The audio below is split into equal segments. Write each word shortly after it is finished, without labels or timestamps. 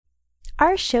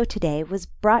Our show today was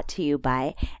brought to you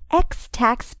by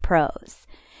X-Tax Pros.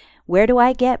 Where do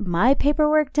I get my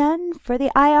paperwork done for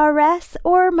the IRS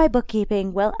or my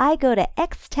bookkeeping? Well, I go to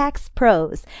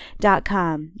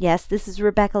xtaxpros.com. Yes, this is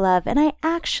Rebecca Love, and I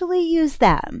actually use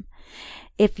them.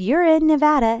 If you're in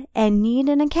Nevada and need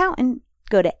an accountant,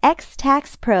 go to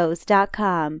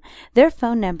xtaxpros.com. Their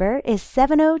phone number is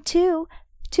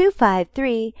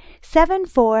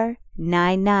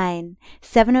 702-253-7499.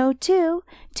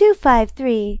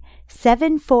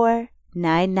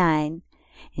 702-253-7499.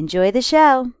 Enjoy the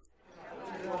show.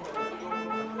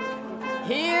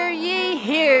 Hear ye,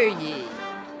 hear ye.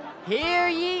 Hear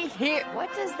ye, hear.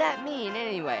 What does that mean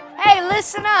anyway? Hey,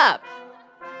 listen up.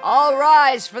 All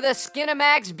rise for the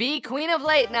Skinamax B Queen of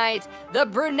Late Night, the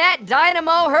brunette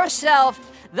dynamo herself,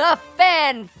 the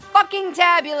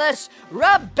fan-fucking-tabulous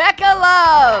Rebecca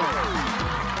Love.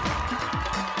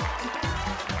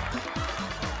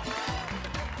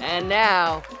 And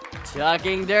now,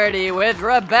 Talking Dirty with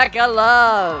Rebecca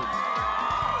Love.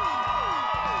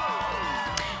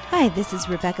 Hi, this is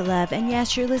Rebecca Love, and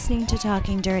yes, you're listening to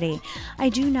Talking Dirty. I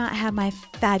do not have my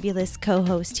fabulous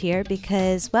co-host here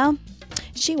because, well,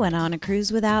 she went on a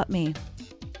cruise without me.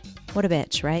 What a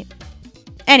bitch, right?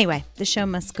 Anyway, the show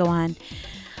must go on.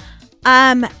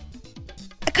 A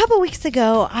couple weeks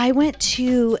ago, I went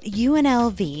to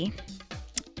UNLV,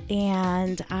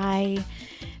 and I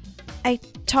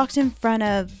talked in front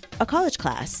of a college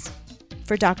class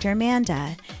for Dr.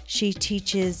 Amanda. She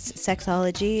teaches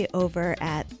sexology over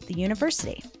at the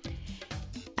university.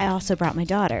 I also brought my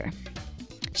daughter.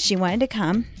 She wanted to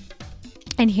come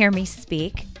and hear me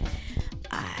speak.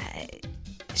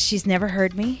 She's never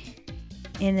heard me,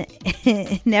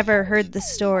 never heard the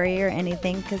story or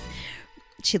anything because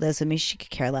she lives with me. She could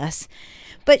care less.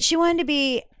 But she wanted to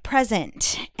be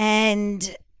present,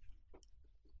 and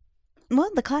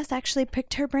well, the class actually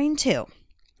picked her brain too.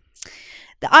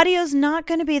 The audio's not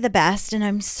going to be the best, and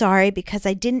I'm sorry because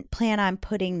I didn't plan on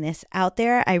putting this out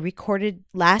there. I recorded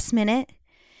last minute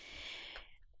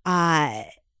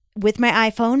with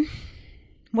my iPhone.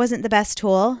 Wasn't the best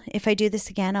tool. If I do this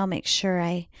again, I'll make sure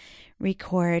I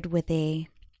record with a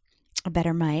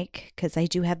better mic because I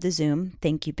do have the Zoom.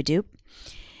 Thank you, Badoop.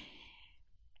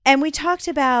 And we talked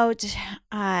about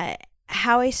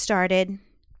how I started.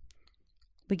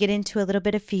 We get into a little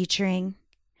bit of featuring.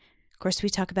 Of course, we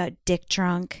talk about dick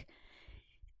drunk.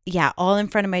 Yeah, all in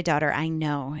front of my daughter. I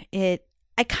know. I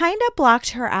kind of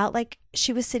blocked her out like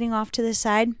she was sitting off to the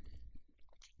side.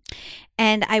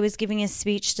 And I was giving a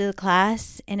speech to the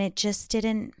class, and it just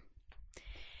didn't.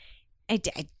 I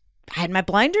had my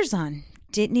blinders on.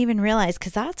 Didn't even realize,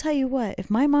 because I'll tell you what, if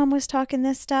my mom was talking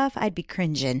this stuff, I'd be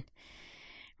cringing.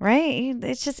 Right?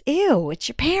 It's just, ew, it's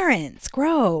your parents.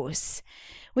 Gross.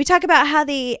 We talk about how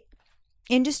the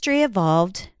industry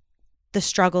evolved, the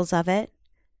struggles of it.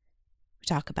 We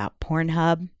talk about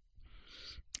Pornhub,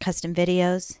 custom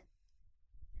videos,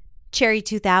 Cherry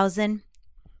 2000.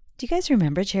 Do you guys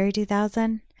remember Cherry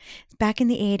 2000? Back in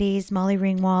the 80s, Molly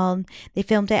Ringwald. They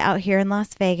filmed it out here in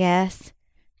Las Vegas.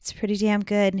 It's pretty damn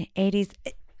good. 80s.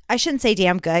 I shouldn't say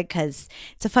damn good because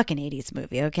it's a fucking 80s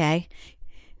movie, okay?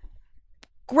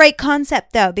 Great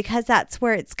concept, though, because that's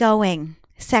where it's going.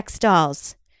 Sex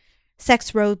dolls.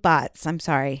 Sex robots. I'm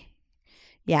sorry.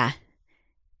 Yeah.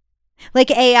 Like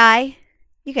AI.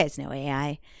 You guys know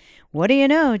AI. What do you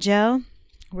know, Joe?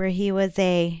 Where he was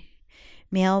a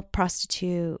male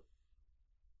prostitute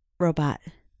robot.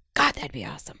 God, that'd be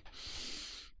awesome.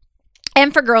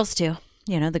 And for girls, too.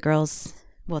 You know, the girls.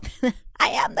 Well, I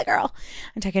am the girl.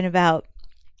 I'm talking about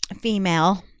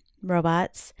female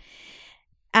robots.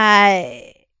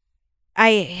 What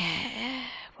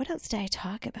else did I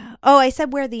talk about? Oh, I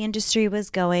said where the industry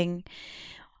was going.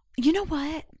 You know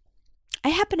what? I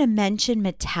happened to mention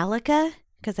Metallica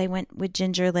because I went with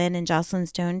Ginger Lynn and Jocelyn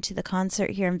Stone to the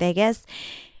concert here in Vegas.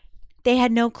 They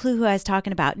had no clue who I was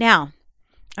talking about. Now,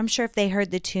 I'm sure if they heard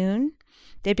the tune,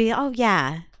 they'd be, oh,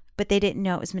 yeah, but they didn't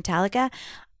know it was Metallica.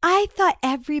 I thought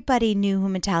everybody knew who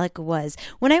Metallica was.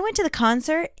 When I went to the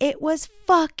concert, it was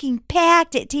fucking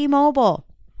packed at T-Mobile.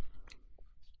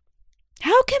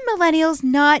 How can millennials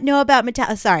not know about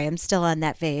Metallica? Sorry, I'm still on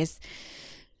that phase.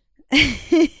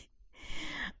 There's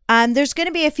going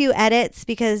to be a few edits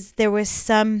because there was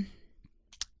some,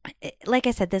 like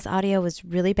I said, this audio was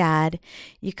really bad.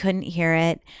 You couldn't hear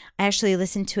it. I actually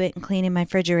listened to it and cleaning my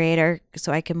refrigerator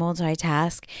so I could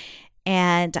multitask.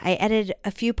 And I edited a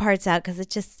few parts out because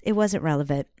it wasn't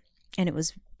relevant and it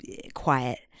was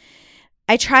quiet.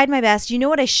 I tried my best. You know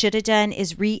what I should have done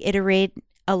is reiterate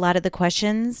a lot of the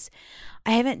questions.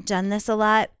 I haven't done this a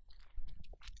lot,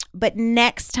 but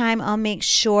next time I'll make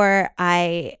sure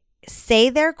I say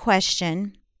their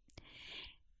question.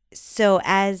 So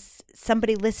as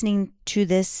somebody listening to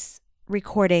this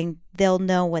recording, they'll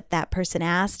know what that person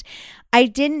asked. I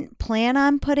didn't plan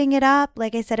on putting it up.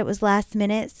 Like I said, it was last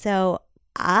minute, so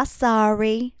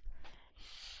sorry.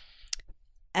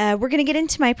 We're going to get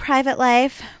into my private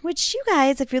life, which you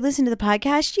guys, if you're listening to the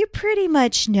podcast, you pretty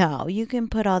much know. You can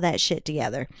put all that shit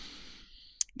together.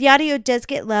 The audio does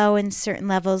get low in certain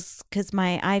levels because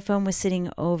my iPhone was sitting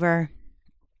over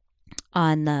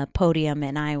on the podium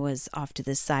and I was off to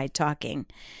the side talking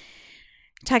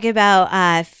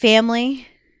about family,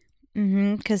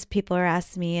 because people are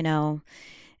asking me,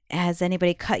 has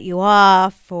anybody cut you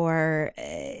off, or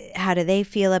how do they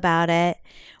feel about it?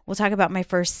 We'll talk about my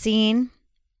first scene,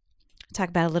 talk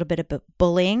about a little bit about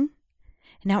bullying.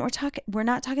 Now we're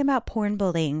not talking about porn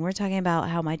bullying. We're talking about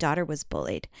how my daughter was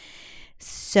bullied.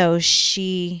 So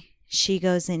she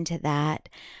goes into that.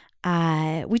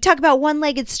 We talk about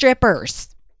one-legged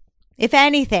strippers. If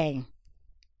anything,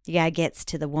 yeah, it gets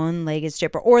to the one-legged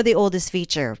stripper or the oldest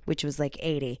feature, which was like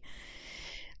 80.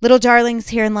 Little Darlings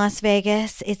here in Las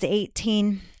Vegas. It's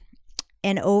 18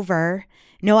 and over.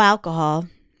 No alcohol,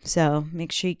 so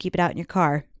make sure you keep it out in your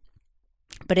car.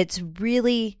 But it's a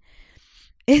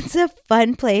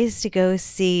fun place to go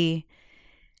see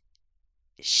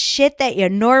shit that you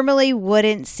normally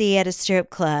wouldn't see at a strip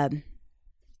club.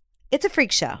 It's a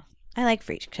freak show. I like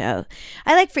freak shows.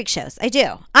 I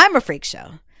do. I'm a freak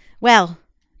show. Well,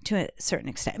 to a certain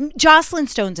extent. Jocelyn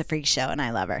Stone's a freak show, and I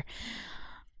love her.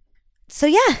 So,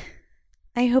 yeah.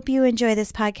 I hope you enjoy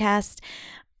this podcast.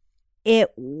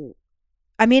 It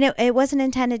wasn't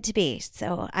intended to be.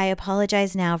 So, I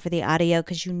apologize now for the audio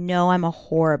because I'm a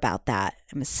whore about that.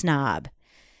 I'm a snob.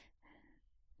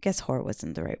 Guess whore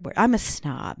wasn't the right word. I'm a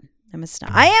snob.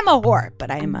 I am a whore, but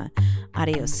I am a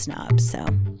audio snob. So,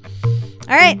 all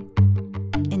right.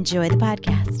 Enjoy the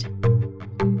podcast.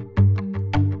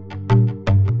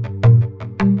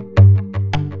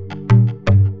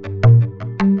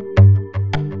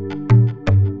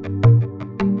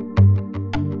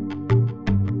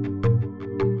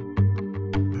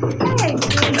 Hey.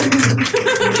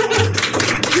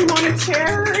 Do you want a chair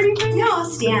or anything? No, I'll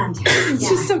stand.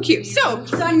 She's so cute. So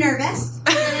I'm nervous.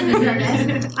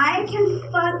 I can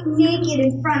fuck naked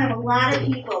in front of a lot of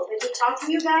people, but to talk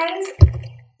to you guys,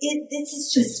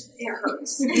 it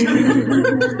hurts. So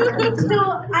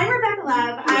I'm Rebecca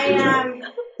Love.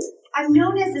 I'm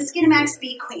known as the Skinamax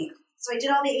B Queen. So I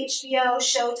did all the HBO,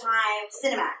 Showtime,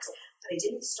 Cinemax, but I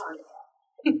didn't start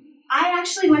it. I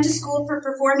actually went to school for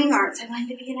performing arts. I wanted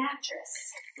to be an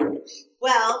actress.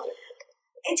 Well,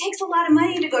 it takes a lot of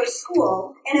money to go to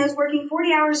school, and I was working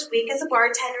 40 hours a week as a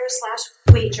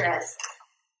bartender/waitress.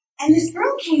 And this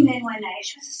girl came in one night.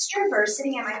 She was a stripper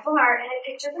sitting at my bar, and I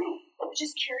picked her brain. I was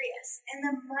just curious, and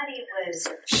the money was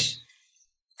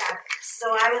fabulous. So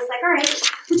I was like, all right,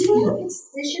 would you have a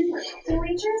position for a cocktail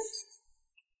waitress?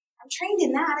 I'm trained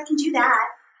in that. I can do that.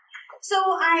 So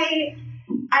I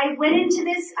went into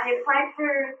this. I applied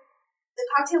for the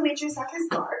cocktail waitress at this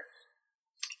bar,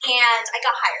 and I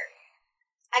got hired.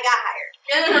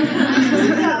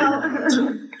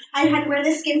 So I had to wear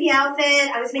this skimpy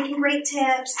outfit. I was making great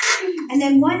tips. And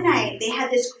then one night, they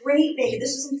had this great big,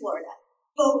 this was in Florida,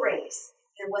 boat race.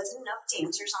 There wasn't enough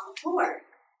dancers on the floor.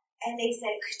 And they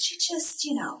said, could you just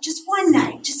one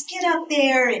night, just get up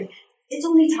there, and it's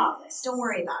only topless. Don't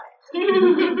worry about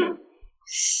it.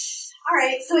 All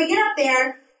right, so I get up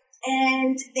there,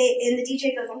 and the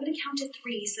DJ goes, I'm going to count to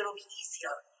 3 so it'll be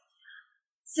easier.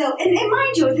 So, and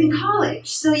mind you, I was in college,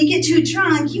 so you get too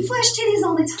drunk, you flash titties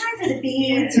all the time for the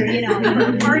beats or,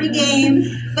 for a party game.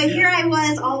 But here I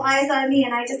was, all eyes on me,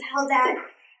 and I just held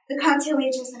the cocktail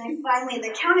waitress, and I finally,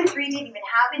 the count of 3 didn't even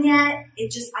happen yet.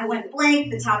 I went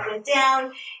blank, the top went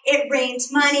down, it rained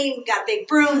money, we got a big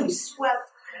broom, we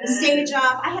swept the stage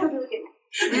off. I had a really good night.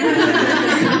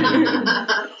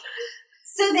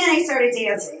 So then I started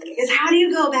dancing, because how do you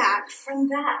go back from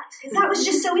that? Because that was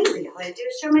just so easy. All I had to do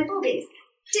was show my boobies.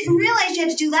 Didn't realize you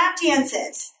had to do lap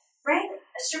dances, right?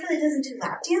 A stripper that doesn't do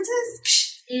lap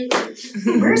dances?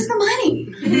 Where's the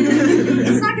money?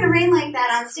 It's not going to rain like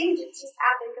that on stage. It just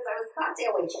happened because I was a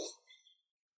cocktail waitress.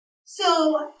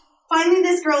 So finally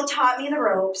this girl taught me the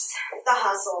ropes, the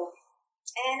hustle,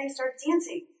 and I started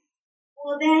dancing.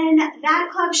 Well, then that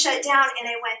club shut down,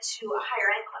 and I went to a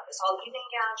higher-end club. It was all evening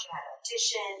gowns. You had an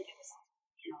audition. It was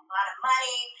a lot of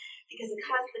money because the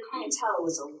clientele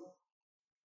was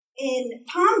in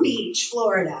Palm Beach,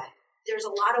 Florida. There's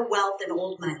a lot of wealth and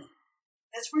old money.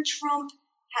 That's where Trump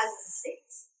has his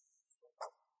estates.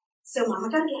 So Mama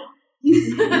got a gal.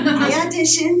 I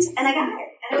auditioned, and I got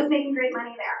hired, and I was making great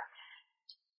money there.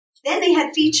 Then they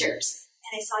had features,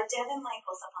 and I saw Devin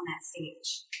Michaels up on that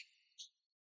stage.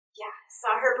 Yeah,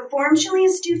 saw her perform. She only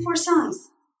has to do 4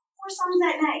 songs. 4 songs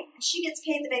that night, and she gets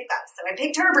paid the big bucks. So I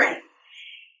picked her brain.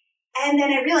 And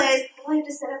then I realized, well, I have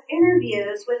to set up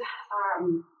interviews with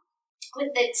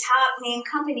the top name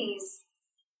companies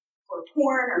for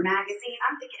porn or magazine.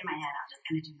 I'm thinking in my head, I'm just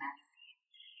going to do magazine.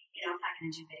 I'm not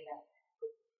going to do video.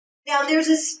 Now, there's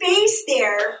a space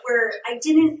there where I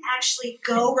didn't actually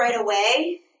go right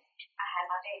away. I had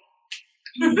my baby.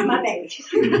 This is my baby.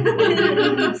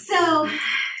 So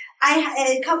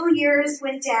a couple years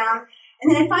went down, and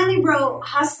then I finally wrote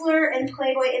Hustler and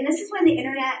Playboy, and this is when the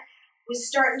internet was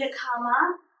starting to come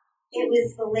up. It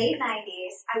was the late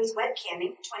 90s. I was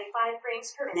webcamming 25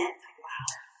 frames per minute.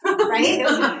 Wow. Right? It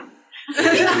was you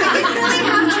really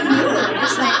have to move.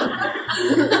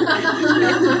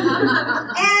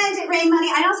 And it rained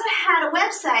money. I also had a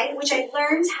website, which I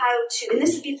learned how to, and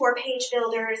this is before page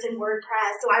builders and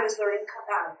WordPress, so I was learning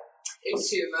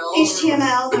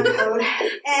HTML, no code.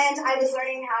 And I was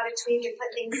learning how to tweak and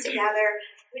put things together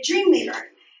with Dreamweaver.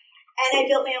 And I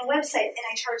built my own website, and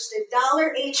I charged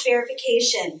 $1 each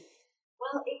verification.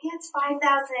 Well, it gets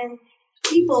 5,000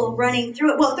 people running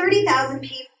through it. Well, 30,000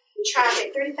 people in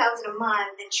traffic, 30,000 a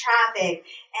month in traffic,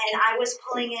 and I was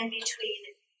pulling in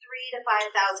between 3,000 to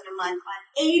 5,000 a month on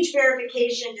age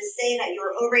verification to say that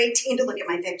you're over 18 to look at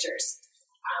my pictures.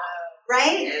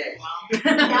 Right? So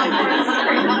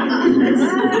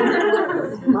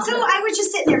I was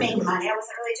just sitting there making money. I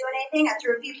wasn't really doing anything. I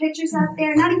threw a few pictures out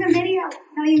there. Not even video.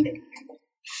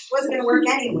 Wasn't going to work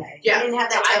anyway. Yeah. I didn't have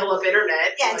that dial-up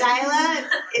internet. Yeah, dial-up.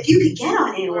 If you could get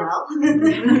on AOL.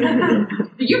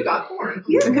 You've got porn.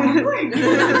 You've got porn.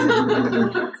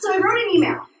 So I wrote an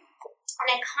email. And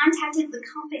I contacted the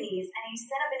companies. And I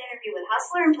set up an interview with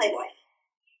Hustler and Playboy.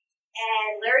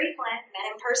 And Larry Flint, met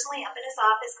him personally up in his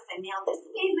office because I mailed this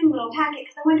amazing little packet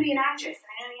because I wanted to be an actress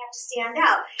and I know you have to stand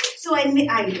out. So I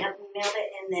mailed it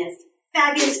in this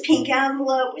fabulous pink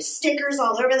envelope with stickers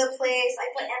all over the place.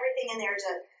 I put everything in there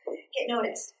to get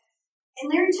noticed. And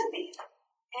Larry took me.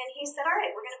 And he said, all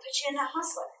right, we're going to put you in that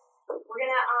Hustler. We're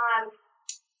going to,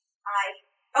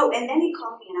 and then he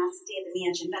called me and asked to stay at the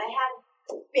mansion. But I had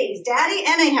baby's daddy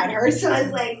and I had her. So I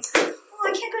was like, I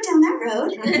can't go down that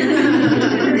road.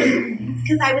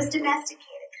 Because I was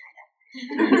domesticated,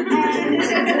 kind of.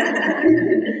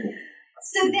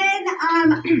 So then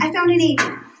I found an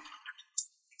agent.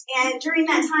 And during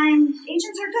that time,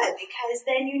 agents are good because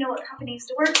then you know what companies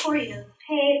to work for, you know who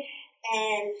paid.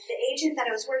 And the agent that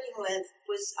I was working with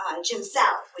was Jim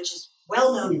South, which is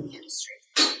well known in the industry.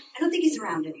 I don't think he's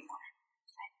around anymore.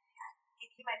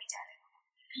 He might be dead.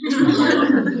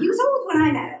 He was old when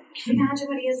I met him. Can you imagine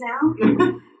what he is now?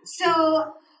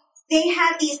 So they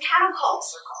had these cattle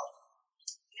calls, they're called.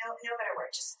 No better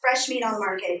word. Just fresh meat on the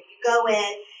market. You go in,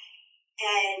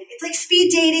 and it's like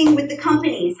speed dating with the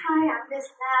companies. Hi, I'm this,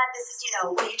 that. This is,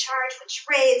 what do you charge? What's your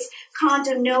rates?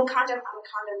 Condom, no condom. I'm a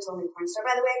condoms only porn star,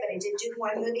 by the way, but I did do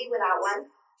one movie without one.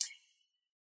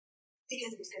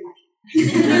 Because it was good money.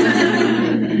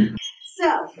 So,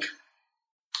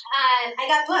 I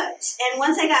got booked. And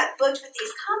once I got booked with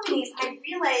these companies, I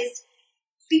realized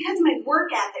because of my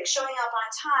work ethic, showing up on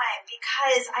time,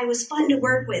 because I was fun to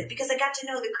work with, because I got to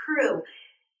know the crew,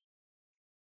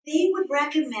 they would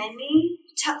recommend me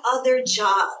to other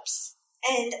jobs.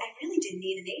 And I really didn't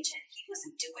need an agent. He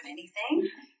wasn't doing anything.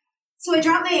 So I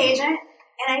dropped my agent,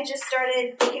 and I just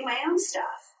started making my own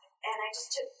stuff. And I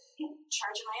just took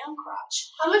charge of my own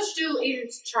crotch. How much do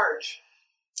agents charge?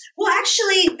 Well,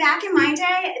 actually, back in my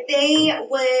day, they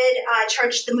would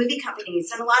charge the movie companies.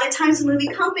 And a lot of times the movie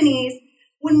companies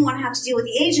wouldn't want to have to deal with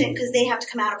the agent because they have to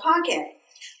come out of pocket.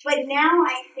 But now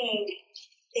I think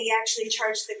they actually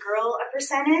charge the girl a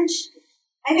percentage.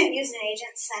 I haven't used an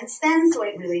agent since then, so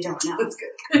I really don't know. That's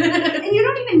good. And you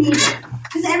don't even need it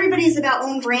because everybody is about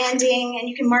own branding and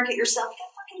you can market yourself. You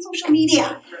got fucking social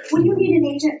media. What do you need an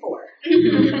agent for?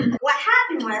 What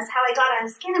happened was how I got on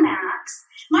Skinamax.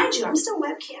 Mind you, I'm still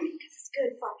webcamming because it's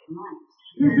good fucking money.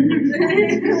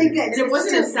 It's really good. And it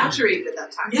wasn't as saturated at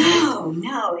that time.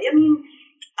 No. I mean,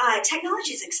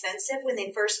 technology is expensive when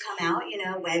they first come out,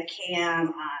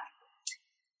 webcam.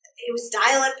 It was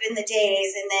dial-up in the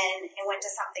days, and then it went to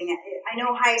something, I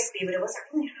know high speed, but it wasn't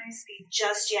really high speed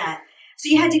just yet. So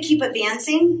you had to keep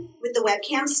advancing with the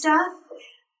webcam stuff.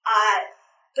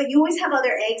 But you always have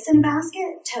other eggs in a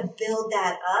basket to build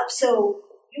that up. So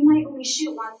you might only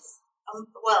shoot once, in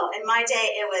my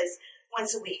day, it was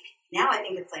once a week. Now I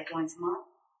think it's like once a month,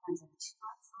 once every 2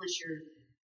 months, unless you're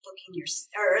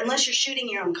unless you're shooting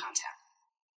your own content.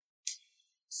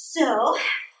 So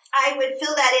I would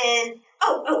fill that in.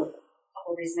 The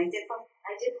whole reason I did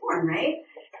porn, right?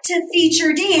 to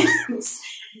feature dance.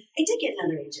 I did get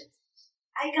another agent.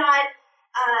 I got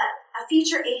a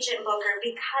feature agent booker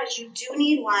because you do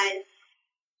need one.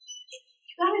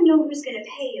 You got to know who's going to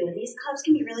pay you. And these clubs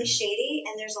can be really shady.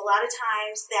 And there's a lot of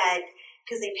times that,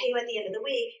 because they pay you at the end of the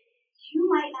week, you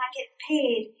might not get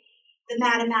paid the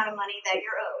mad amount of money that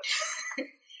you're owed.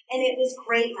 And it was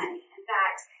great money. In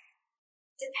fact,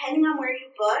 depending on where you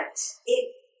booked,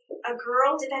 a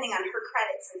girl, depending on her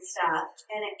credits and stuff,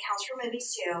 and it counts for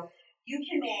movies too, you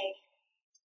can make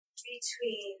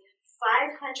between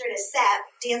 $500 a set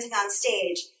dancing on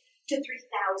stage to $3,000.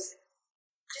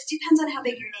 Just depends on how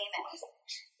big your name is.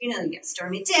 You know, you get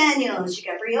Stormy Daniels, you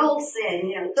got Brie Olson,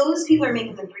 you know, those people are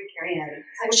making the period.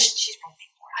 She's probably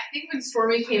making more. I think when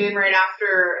Stormy came in right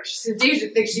after,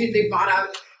 they bought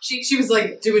out, she was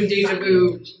like doing Deja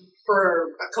Vu for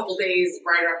a couple days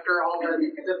right after all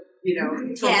the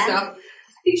film stuff.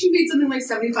 I think she made something like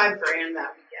 $75,000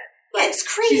 that weekend. Yeah, it's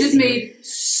crazy. She just made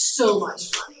so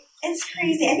much money. It's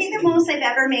crazy. I think the most I've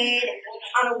ever made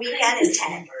on a weekend is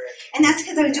 10. And that's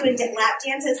because I was doing lap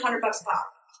dances, $100 pop.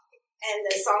 And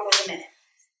the song was a minute.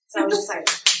 So I was just like,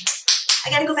 I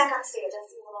got to go back on stage and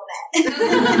sing a little bit.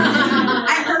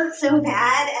 I hurt so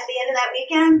bad at the end of that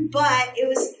weekend, but it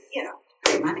was,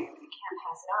 great money. I mean, you can't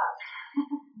pass it up.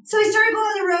 So I started going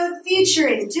on the road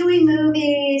featuring, doing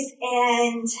movies,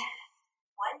 and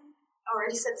I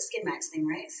already said the Skin Max thing,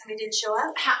 right? Somebody didn't show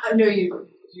up? No, you've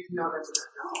not mentioned that.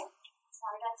 No.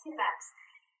 Sorry, I got Skin Max.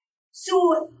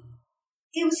 So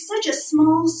it was such a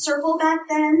small circle back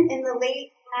then in the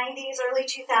late 90s, early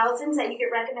 2000s that you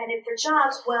get recommended for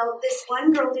jobs. Well, this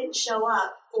one girl didn't show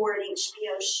up for an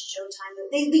HBO Showtime,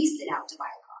 but they leased it out to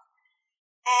Viacom.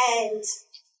 And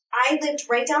I lived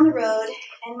right down the road,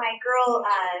 and my girl,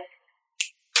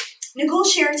 Nicole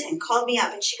Sheraton, called me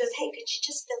up, and she goes, hey, could you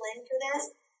just fill in for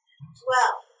this?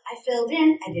 Well, I filled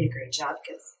in. I did a great job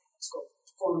because I was going for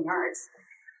performing arts.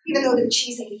 Even though they're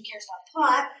cheesy, who cares about the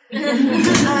plot?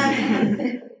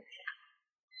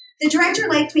 The director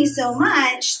liked me so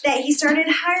much that he started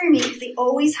hiring me because he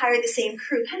always hired the same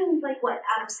crew, kind of like what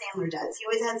Adam Sandler does. He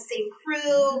always has the same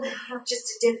crew, just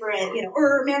a different,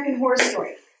 or American Horror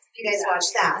Story, if you guys watch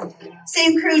that.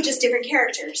 Same crew, just different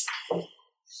characters.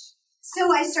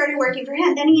 So I started working for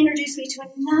him. Then he introduced me to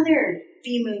another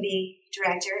B-movie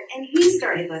director, and he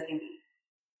started booking me.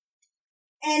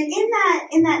 And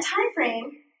in that time frame,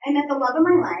 I met the love of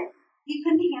my life. He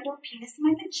couldn't handle a penis in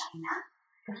my vagina.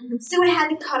 So I had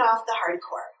to cut off the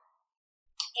hardcore.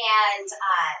 And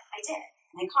I did.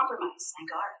 And I compromised. I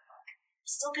go, all right, look, I'm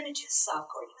still going to do the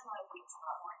softcore, even though I think it's a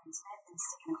lot more intimate than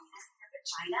sticking a penis in your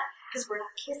vagina, because we're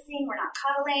not kissing, we're not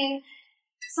cuddling.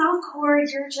 Softcore,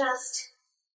 you're just,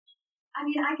 I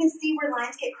can see where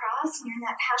lines get crossed, and you're in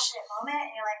that passionate moment,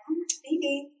 and you're like,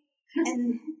 maybe.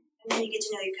 And then you get to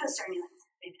know your co-star, and you're like,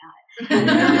 maybe not.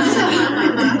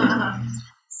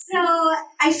 So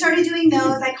I started doing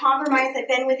those. I compromised. I've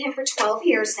been with him for 12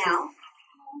 years now.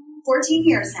 14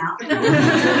 years now.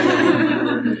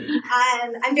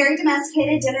 I'm very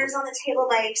domesticated. Dinner's on the table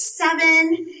by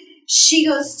 7. She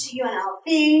goes to UNLV.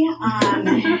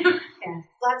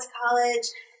 Lots of college.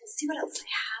 Let's see what else I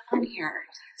have on here.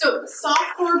 So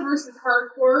softcore versus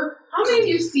hardcore. How many have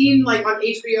you seen like on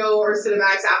HBO or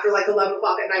Cinemax after like 11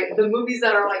 o'clock at night? The movies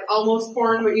that are like almost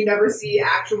porn, but you never see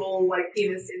actual like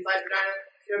penis inside vagina.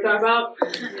 You know what I'm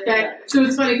talking about? Okay. So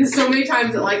it's funny because so many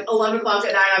times at like 11 o'clock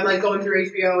at night, I'm like going through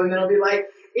HBO and then it'll be like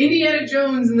Indiana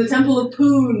Jones and the Temple of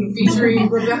Poon featuring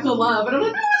Rebecca Love, and I'm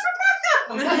like, no, it's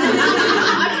Rebecca.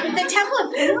 The Temple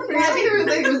of Poon? I think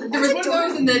there was one of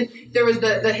those, and then there was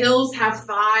the Hills Have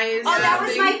Thighs. Oh, that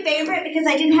was my favorite because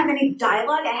I didn't have any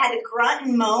dialogue. I had to grunt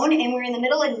and moan, and we were in the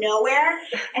middle of nowhere,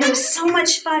 and it was so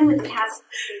much fun with the cast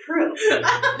and crew.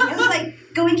 It was like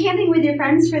going camping with your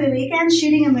friends for the weekend,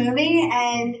 shooting a movie,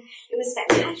 and it was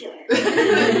spectacular.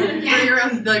 Yeah, you're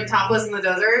like topless in the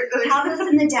desert. Topless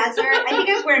in the desert. I think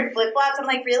I was wearing flip-flops. I'm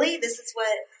like, really? This is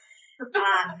what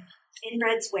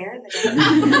inbreds wear in the desert?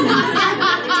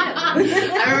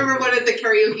 I remember one at the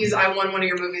karaoke's, I won one of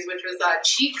your movies, which was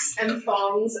Cheeks and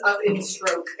Thongs Up in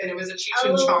Stroke, and it was a Cheech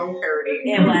and Chong parody.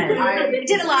 It was. I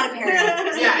did a lot of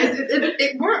parodies.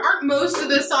 Yeah, aren't most of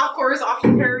the softcores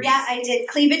often parodies? Yeah, I did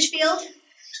Cleavage Field.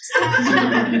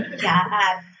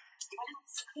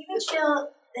 Cleavage Field,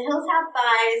 The Hills Have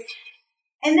Thighs,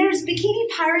 and there's Bikini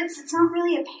Pirates. It's not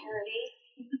really a parody.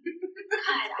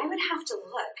 God, I would have to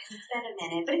look because it's been a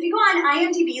minute. But if you go on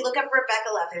IMDb, look up Rebecca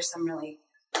Love. There's some really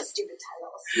stupid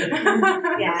titles.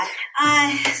 Yeah.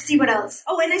 See what else.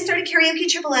 Oh, and I started Karaoke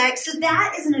Triple X. So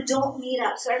that is an adult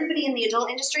meetup. So everybody in the adult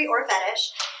industry or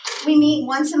fetish, we meet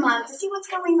once a month to see what's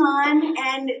going on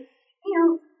and,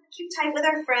 keep tight with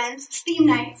our friends. It's theme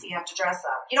night, so you have to dress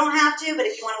up. You don't have to, but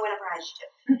if you want to win a prize, you do.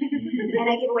 And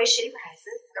I give away shitty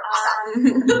prizes.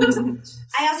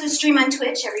 I also stream on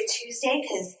Twitch every Tuesday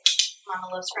because Mama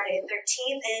loves Friday the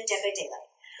 13th and Dead by Daylight.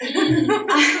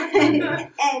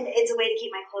 And it's a way to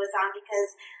keep my clothes on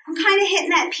because I'm kind of hitting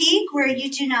that peak where you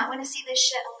do not want to see this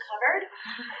shit uncovered.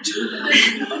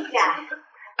 Yeah.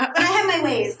 But I have my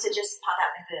ways to just pop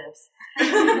out my boobs.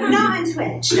 Not on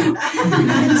Twitch. No.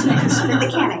 Not on Twitch, but the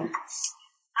camming.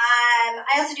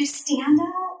 I also do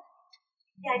stand-up.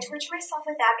 Yeah, I torture myself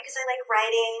with that because I like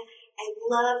writing. I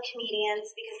love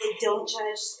comedians because they don't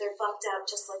judge. They're fucked up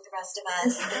just like the rest of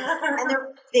us. And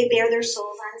they bear their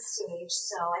souls on stage.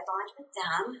 So I bond with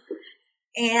them.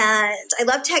 And I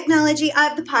love technology. I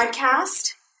have the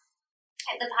podcast.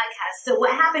 So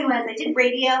what happened was I did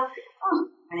radio.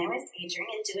 When I was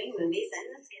featuring and doing movies in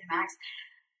the Skinamax,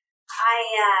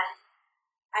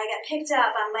 I got picked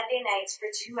up on Monday nights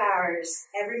for 2 hours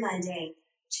every Monday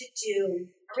to do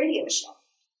a radio show.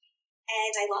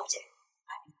 And I loved it.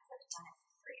 I mean, I could have done it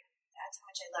for free. That's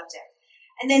how much I loved it.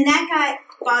 And then that got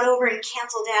bought over and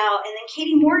canceled out. And then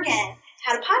Katie Morgan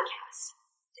had a podcast.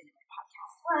 Didn't know what a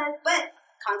podcast was, but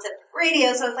concept of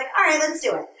radio. So I was like, all right, let's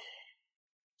do it.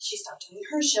 She stopped doing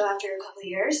her show after a couple of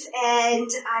years, and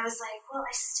I was like, well, I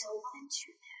still want to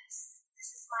do this. This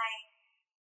is my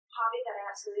hobby that I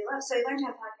absolutely love. So I learned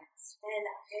how to podcast, and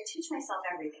I'm going to teach myself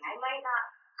everything. I might not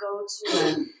go to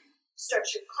a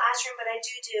structured classroom, but I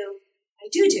do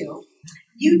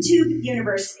YouTube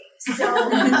University. So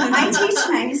I teach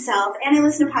myself, and I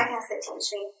listen to podcasts that teach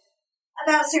me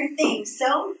about certain things.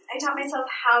 So I taught myself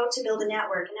how to build a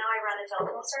network, and now I run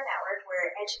Adult Film Star Network, where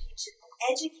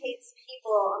educates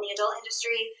people on the adult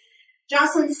industry.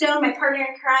 Jocelyn Stone, my partner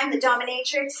in crime, the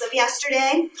dominatrix of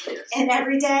yesterday and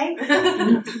every day.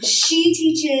 She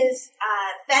teaches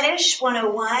Fetish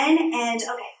 101. And,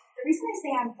 okay, the reason I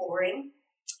say I'm boring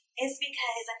is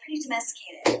because I'm pretty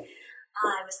domesticated.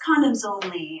 It was condoms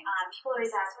only. People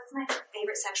always ask, what's my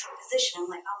favorite sexual position? I'm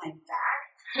like, on my back.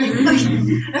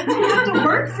 I have to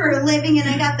work for a living, and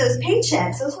I got those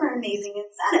paychecks. Those were amazing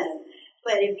incentives.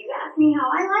 But if you ask me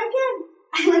how I like it,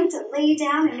 I like to lay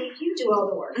down and make you do all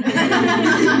the work. So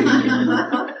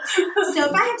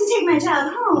if I have to take my child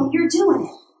home, you're doing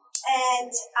it.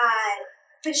 And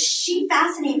but she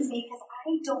fascinates me because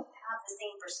I don't have the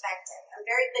same perspective. I'm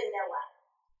very vanilla.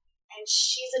 And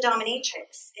she's a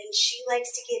dominatrix. And she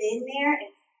likes to get in there. And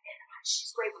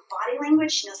she's great with body language.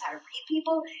 She knows how to read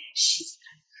people. She's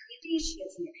kind of creepy. She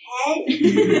gets in your head.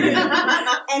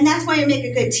 And that's why I make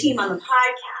a good team on the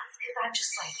podcast. Because I'm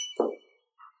just like, how the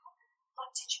fuck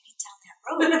did you get down that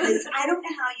road? Because I don't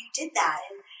know how you did that.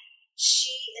 And she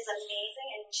is amazing,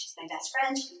 and she's my best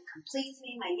friend. She completes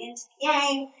me, my yin to the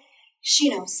yang. She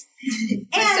knows.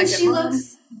 And she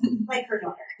looks like her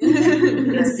daughter.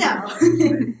 So,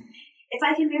 if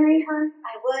I could marry her,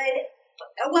 I would.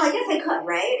 Well, I guess I could,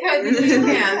 right?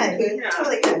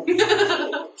 Totally could.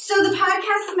 So the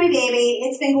podcast is my baby.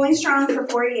 It's been going strong for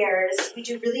 4 years. We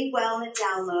do really well in the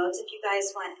downloads. If you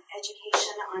guys want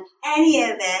education on any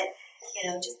of it,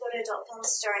 just go to Adult Film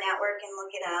Star Network and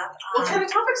look it up. What kind of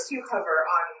topics do you cover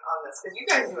on this? Because you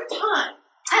guys do a ton.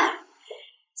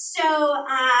 So,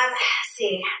 let's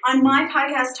see. On my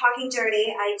podcast, Talking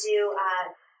Dirty, I do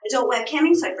adult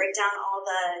webcamming, so I break down all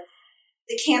the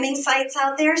camming sites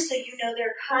out there so you know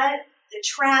their cut, the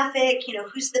traffic,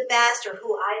 who's the best or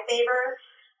who I favor.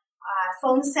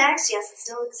 Phone sex, yes, it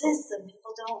still exists. Some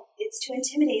people don't, it's too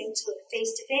intimidating to look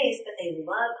face-to-face, but they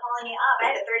love calling you up.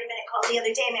 I had a 30-minute call the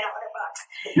other day, made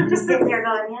 $100. Just sitting there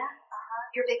going, yeah,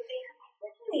 you're a big fan.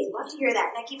 Hey, love to hear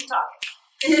that. And I keep talking.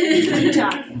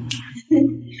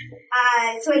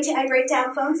 So I break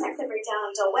down phone sex, I break down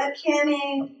adult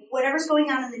webcamming, whatever's going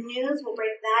on in the news, we'll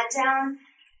break that down.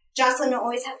 Jocelyn will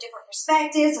always have different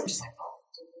perspectives. I'm just like,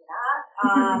 do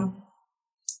that.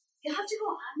 You'll have to go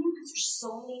on there because there's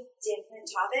so many different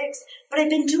topics. But I've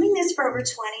been doing this for over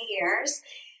 20 years,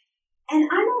 and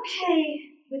I'm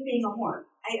okay with being a whore.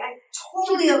 I'm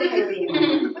totally okay with being a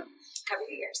whore. Cover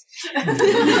your ears.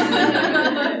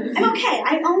 I'm okay.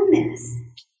 I own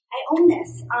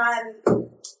this.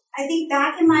 I think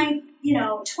back in my,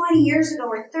 20 years ago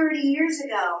or 30 years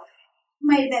ago,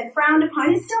 might have been frowned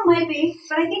upon. It still might be,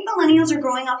 but I think millennials are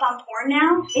growing up on porn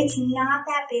now. It's not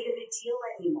that big of a deal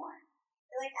anymore.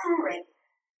 They're like, all right.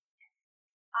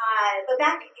 But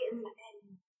back in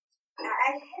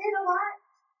I hit it a lot.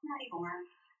 Not anymore.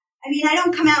 I mean, I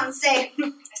don't come out and say,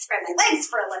 I spread my legs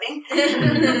for a living.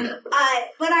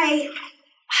 But I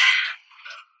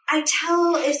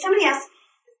tell, if somebody asks,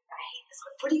 I hate this,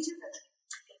 what do you do for a living?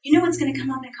 You know what's going to come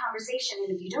up in conversation,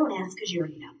 and if you don't ask, because you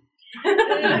already know.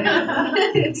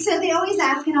 So they always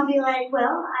ask, and I'll be like,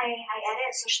 well, I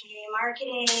edit social media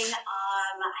marketing. I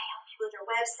help people with their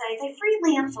websites. I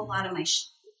freelance a lot of my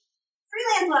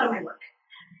work,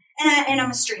 and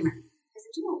I'm a streamer because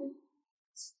I do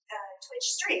have a Twitch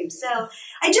stream. So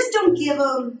I just don't give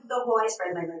them the whole I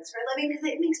spread my legs for a living because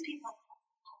it makes people.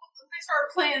 They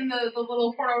start playing the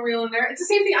little porno reel in there. It's the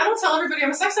same thing. I don't tell everybody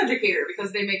I'm a sex educator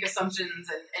because they make assumptions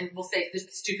and will say this is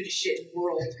the stupidest shit in the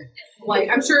world. Like,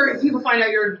 I'm sure people find out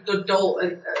you're an adult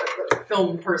and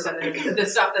film person and the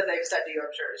stuff that they've said to you,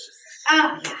 I'm sure it's just...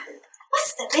 Oh, yeah.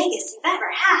 What's the biggest you've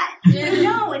ever had?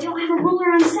 No, I don't have a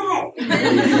ruler on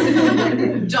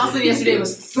set. Jocelyn yesterday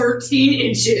was 13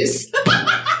 inches.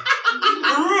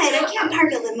 God, I can't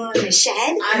park a limo in the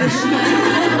shed.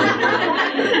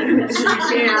 She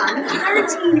can.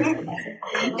 13 inches.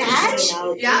 Batch?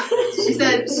 Yeah. She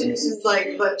said, she's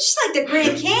like, but... She's like the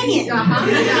Grand Canyon. Yeah.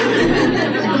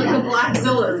 The black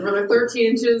Zillas, where they're 13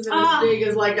 inches and as big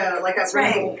as like a Red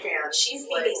Bull can. She's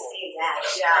BBC,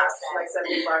 yeah. Like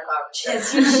 70 black hawk.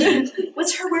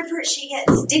 What's her word for it? She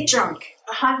gets dick drunk.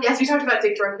 Yes, we talked about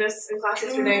dick drunkness in class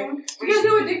yesterday. You guys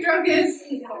know what dick drunk is?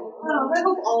 Well, I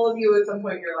hope all of you at some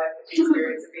point in your life have the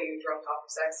experience of being drunk off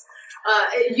of sex.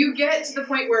 You get to the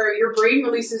point where your brain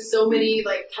releases so many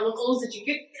like chemicals that you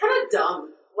get kind of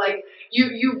dumb. Like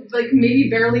you like maybe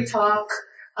barely talk.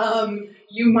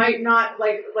 You might not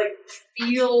like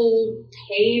feel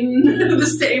pain the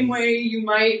same way. You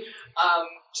might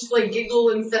just like giggle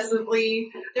incessantly.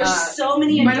 There's so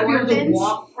many you might not be able to endorphins.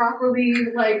 walk properly.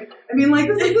 Like, I mean, like,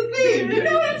 this is the thing. You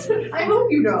know it. I hope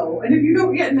you know. And if you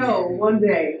don't yet know, one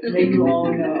day, maybe you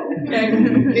all know. Okay?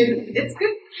 It's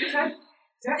good. Good time.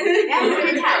 Yes,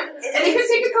 good time. And it can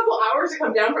take a couple hours to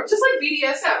come down from, just like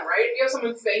BDSM, right? If you have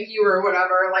someone spank you or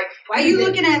whatever, like... Why are you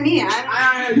looking at me? You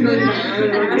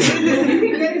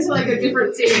can get into like a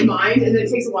different state of mind, and it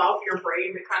takes a while for your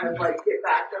brain to kind of like get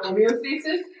back to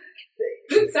homeostasis.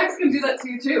 Good sex can do that to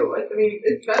you too. I mean,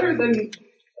 it's better than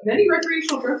many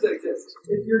recreational drugs that exist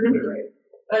if you're doing it right.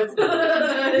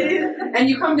 And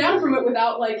you come down from it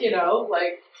without like, you know,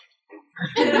 like...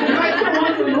 you might still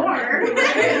want some more.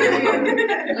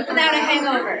 Without a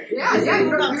hangover. Yeah,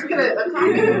 you don't get a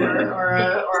cock hangover or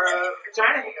a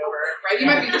vagina hangover, right? You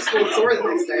might be just a little sore the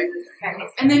next day.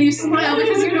 And then you smile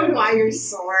because you know why you're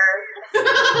sore. You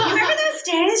remember those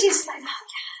days? You're just like, oh,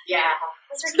 Yeah.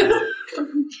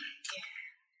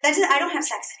 That's it. I don't have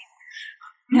sex anymore.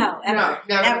 No, ever.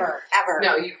 No, never. Ever.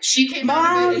 No, she came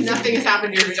out of it and nothing has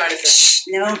happened to your vagina since.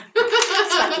 No.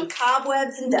 It's fucking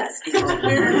cobwebs and dust. Do you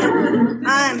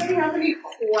have any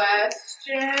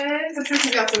questions? I'm sure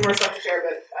she's got some more stuff to share,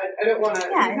 but I don't want to.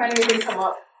 If anything come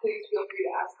up, please feel free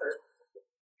to ask her.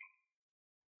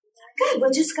 Good,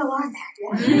 we'll just go on that.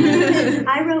 Yeah.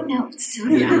 I wrote notes.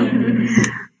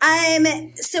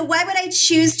 So why would I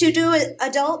choose to do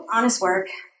adult honest work?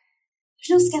 There's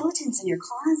no skeletons in your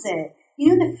closet.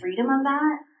 You know the freedom of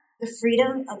that? The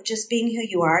freedom of just being who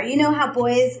you are. You know how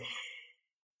boys,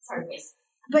 sorry boys,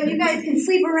 but you guys can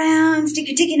sleep around, stick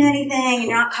your dick in anything, and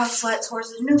you're not cuff sluts,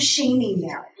 horses. There's no shaming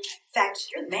there. In fact,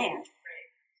 you're the man.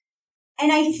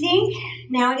 And I think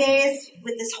nowadays,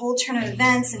 with this whole turn of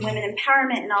events and women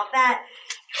empowerment and all that,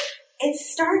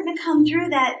 it's starting to come through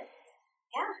that,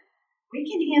 yeah, we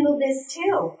can handle this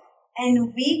too.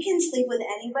 And we can sleep with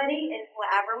anybody and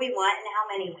whoever we want and how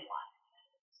many we want.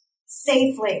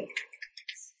 Safely.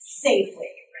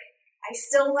 I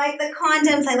still like the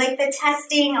condoms. I like the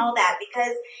testing, all that,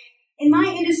 because in my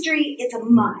industry, it's a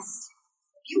must.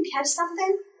 If you catch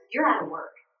something, you're out of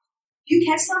work. If you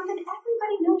catch something,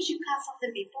 everybody knows you caught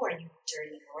something before, you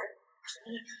dirty whore.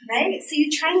 Right? So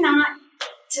you try not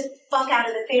to fuck out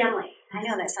of the family. I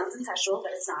know that sounds incestual,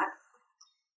 but it's not.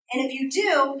 And if you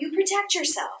do, you protect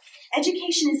yourself.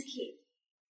 Education is key.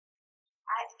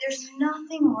 There's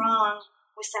nothing wrong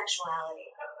with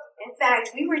sexuality. In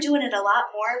fact, we were doing it a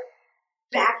lot more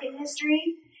back in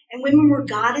history, and women were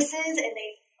goddesses, and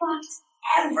they fucked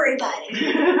everybody.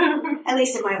 At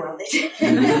least in my world, they did.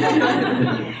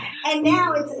 And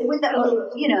now it's with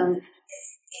the, you know,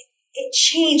 it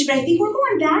changed, but I think we're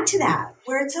going back to that,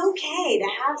 where it's okay to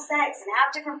have sex and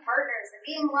have different partners and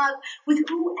be in love with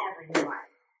whoever you are.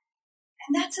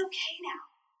 And that's okay now.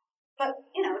 But,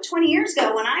 20 years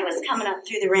ago when I was coming up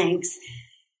through the ranks,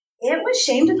 it was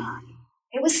shamed upon.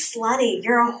 It was slutty.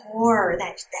 You're a whore.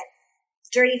 That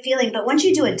dirty feeling. But once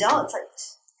you do adult, it's like,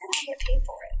 and I get paid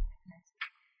for it.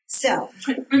 So.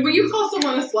 When you call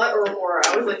someone a slut or a whore, I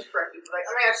always like to correct people. Like,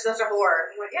 oh my gosh, she's such a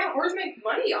whore. I'm like, yeah, whores make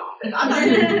money off it.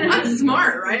 That's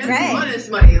smart, right? That's honest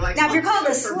money. Like, now, if you're called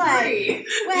a slut,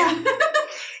 well,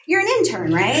 you're an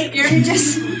intern, right? You're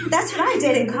just, that's what I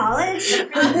did in college.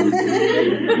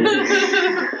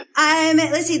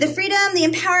 Let's see, the freedom, the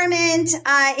empowerment.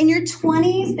 In your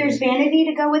 20s, there's vanity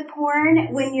to go with porn.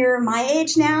 When you're my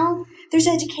age now, there's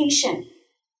education.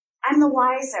 I'm the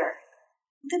wiser,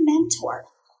 the mentor.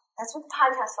 That's what the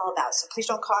podcast's all about. So please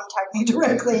don't contact me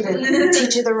directly to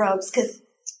teach you the ropes, because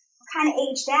I'm kind of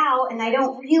aged out and I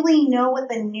don't really know what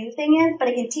the new thing is, but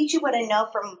I can teach you what I know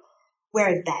from where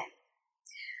I've been.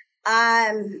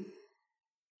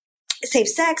 Safe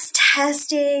sex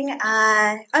testing.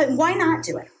 Why not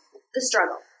do it? The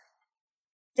struggle.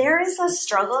 There is a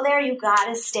struggle there. You got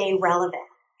to stay relevant.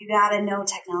 You got to know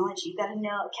technology. You got to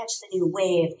catch the new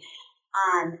wave.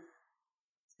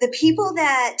 The people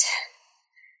that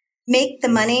make the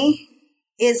money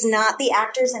is not the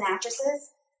actors and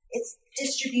actresses. It's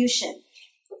distribution.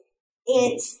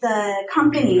 It's the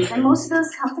companies. And most of those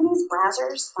companies,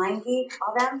 Brazzers, MindGeek,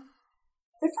 all them,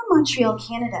 they're from Montreal,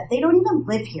 Canada. They don't even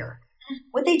live here.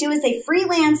 What they do is they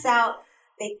freelance out.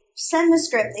 They send the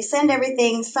script. They send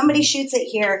everything. Somebody shoots it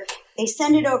here. They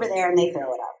send it over there, and they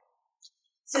throw it up.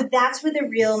 So that's where the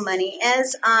real money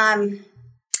is.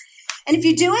 And if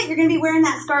you do it, you're going to be wearing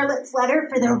that scarlet sweater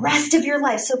for the rest of your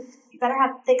life. So you better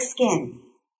have thick skin.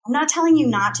 I'm not telling you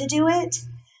not to do it.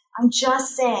 I'm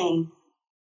just saying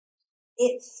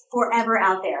it's forever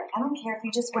out there. I don't care if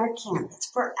you just webcam. It's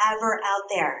forever out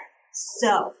there.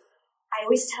 So I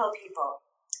always tell people,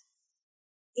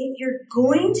 if you're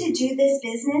going to do this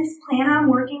business, plan on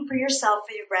working for yourself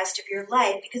for the rest of your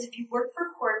life. Because if you work for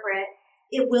corporate,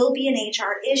 it will be an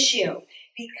HR issue.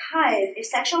 Because if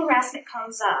sexual harassment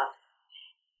comes up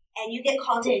and you get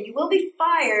called in, you will be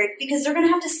fired because they're going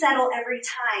to have to settle every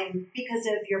time because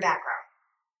of your background.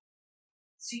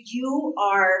 So you're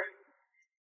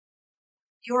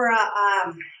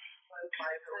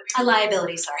a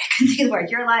liability. Sorry, I couldn't think of the word.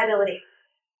 You're a liability.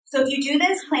 So if you do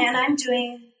this, plan on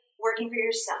working for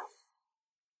yourself.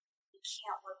 You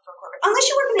can't work for corporate. Unless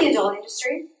you work in the adult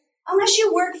industry. Unless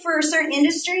you work for a certain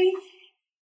industry,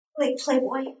 like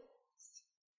Playboy,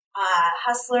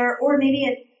 Hustler, or maybe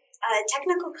a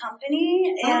technical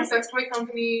company. And a sex toy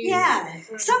company. Yeah,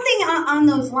 something on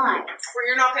those lines. Where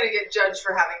you're not going to get judged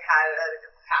for having had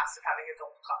a past of having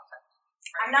adult content.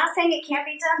 Right? I'm not saying it can't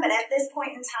be done, but at this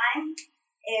point in time,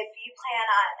 if you plan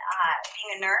on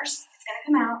being a nurse, it's going to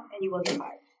come out and you will get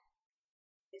fired.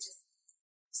 It's just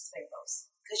the way it goes.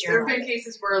 There have been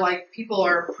cases where people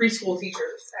are preschool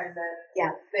teachers and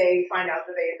then they find out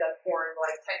that they had done porn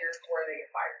 10 years before they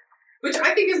get fired. Which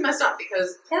I think is messed up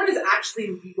because porn is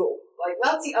actually legal.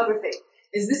 That's the other thing.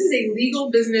 This is a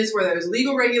legal business where there's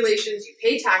legal regulations, you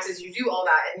pay taxes, you do all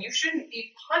that, and you shouldn't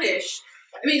be punished.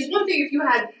 I mean, it's one thing if you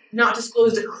had not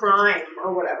disclosed a crime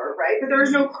or whatever, right? But there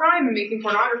is no crime in making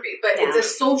pornography. But it's a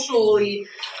socially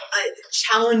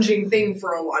challenging thing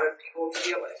for a lot of people to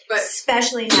deal with. But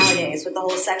especially nowadays with the whole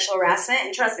sexual harassment.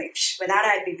 And trust me, without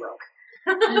it, I'd be broke.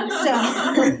 So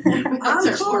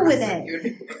I'm cool with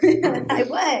it. I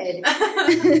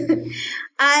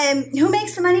would. Who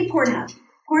makes the money? Pornhub.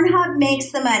 Pornhub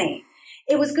makes the money.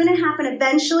 It was going to happen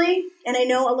eventually, and I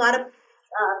know a lot of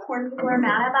porn people are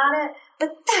mad about it, but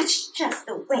that's just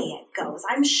the way it goes.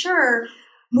 I'm sure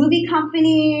movie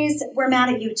companies were mad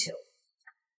at YouTube.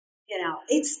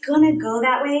 It's going to go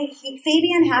that way.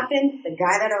 Fabian happened, the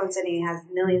guy that owns it, he has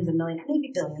millions and millions,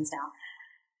 maybe billions now.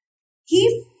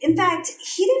 In fact,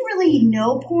 he didn't really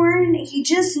know porn. He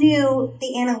just knew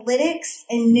the analytics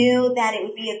and knew that it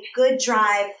would be a good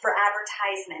drive for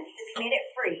advertisement because he made it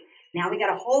free. Now we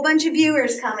got a whole bunch of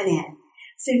viewers coming in.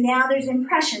 So now there's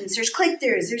impressions, there's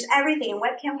click-throughs, there's everything. And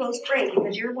webcam goes great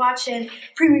because you're watching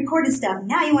pre-recorded stuff.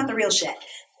 Now you want the real shit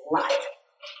live.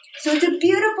 So it's a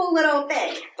beautiful little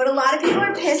thing. But a lot of people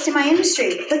are pissed in my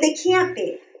industry, but they can't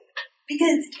be.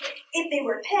 Because if they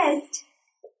were pissed,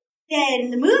 then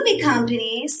the movie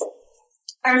companies,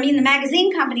 the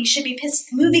magazine companies should be pissed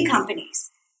at the movie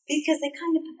companies. Because they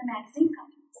kind of put the magazine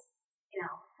companies.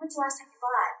 When's the last time you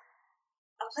bought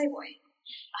a Playboy?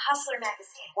 A Hustler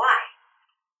magazine? Why?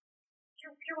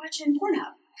 You're watching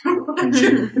Pornhub.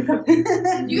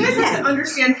 You guys have to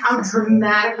understand how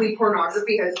dramatically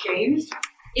pornography has changed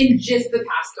in just the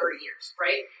past 30 years,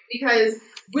 right? Because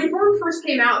when porn first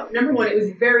came out, number one, it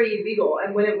was very illegal,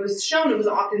 and when it was shown, it was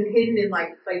often hidden in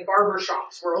like barber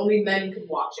shops where only men could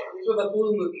watch it. These were the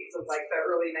blue movies of the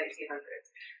early 1900s.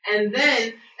 And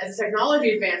then, as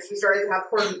technology advanced, we started to have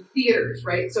porn in theaters,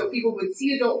 right? So people would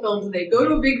see adult films, and they'd go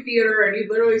to a big theater, and you'd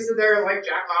literally sit there and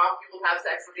jack off. People have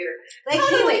sex in theater.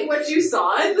 Kind of like what you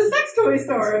saw at the sex toy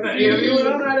store, if any of you went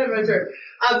on that adventure.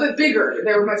 But bigger.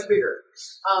 They were much bigger.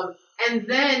 And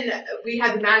then we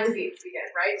had the magazines begin,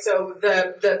 right? So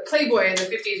the Playboy in the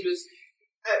 50s was,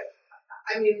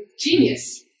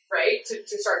 genius, right,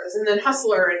 to start this. And then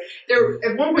Hustler, and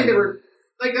at one point there were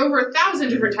like over 1,000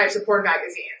 different types of porn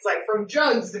magazines, like from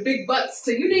jugs to big butts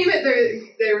to you name it,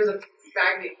 there was a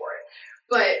magazine for it.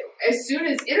 But as soon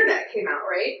as internet came out,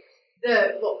 right,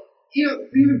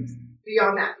 even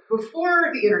beyond that,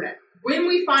 before the internet, when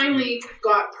we finally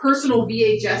got personal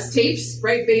VHS tapes,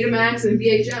 right, Betamax and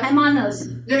VHS. I'm on those.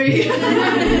 There you go.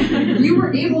 You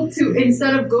were able to,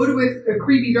 instead of go to a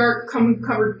creepy, dark,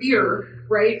 covered theater,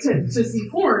 right, to see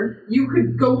porn, you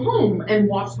could go home and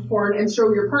watch the porn and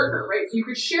show your partner, right? So you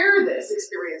could share this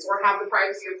experience or have the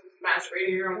privacy of masturbating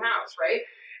in your own house, right?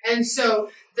 And so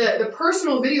the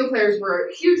personal video players were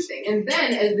a huge thing. And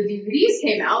then as the DVDs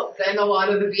came out, then a lot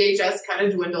of the VHS kind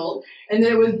of dwindled. And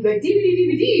then it was the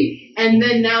DVD. And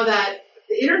then now that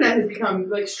the internet has become,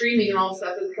 like, streaming and all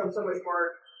stuff has become so much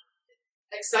more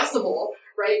accessible,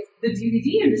 right? The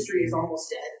DVD industry is almost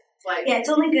dead. It's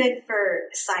only good for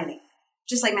signing,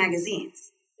 just like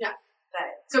magazines. Yeah. But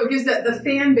so it gives the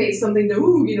fan base something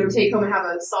to, take home and have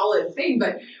a solid thing.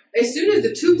 But as soon as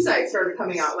the tube sites started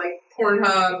coming out, like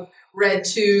Pornhub,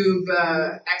 RedTube,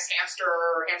 X-Hamster,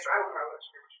 or Hamster, I don't remember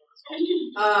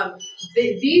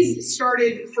which these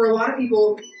started, for a lot of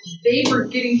people, they were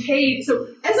getting paid. So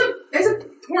as a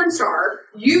porn star,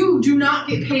 you do not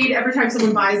get paid every time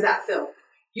someone buys that film.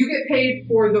 You get paid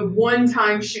for the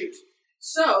one-time shoot.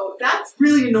 So that's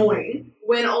really annoying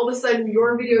when all of a sudden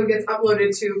your video gets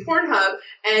uploaded to Pornhub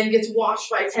and gets watched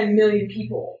by 10 million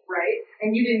people, right?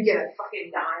 And you didn't get a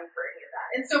fucking dime for any of that.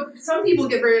 And so some people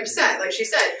get very upset, like she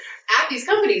said, at these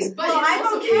companies. But it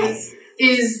also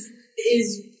is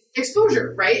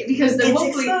exposure, right? Because then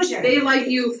hopefully they like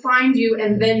you, find you,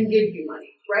 and then give you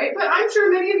money, right? But I'm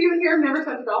sure many of you in here have never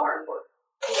spent $1 on porn.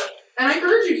 And I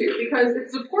encourage you to, because it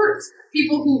supports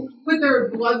people who put their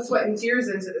blood, sweat, and tears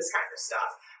into this kind of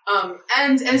stuff.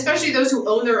 And especially those who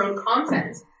own their own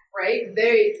content, right?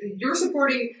 You're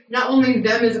supporting not only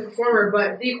them as a performer,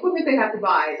 but the equipment they have to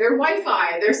buy, their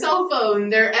Wi-Fi, their cell phone,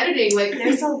 their editing. Like,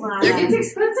 there's a lot. It's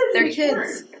expensive. Their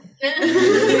kids.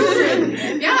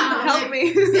 Yeah. Help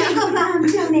me. Single mom,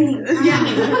 Tony. Yeah.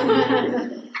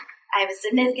 I have a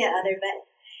significant other,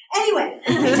 but anyway, I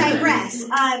digress.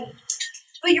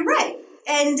 But you're right.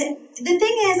 And the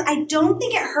thing is, I don't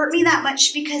think it hurt me that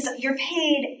much because you're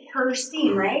paid per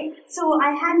scene, right? So I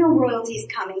had no royalties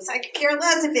coming, so I could care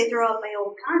less if they throw up my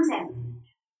old content.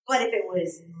 But if it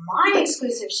was my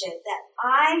exclusive shit that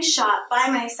I shot by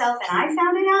myself and I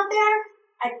found it out there,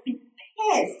 I'd be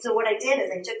pissed. So what I did is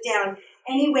I took down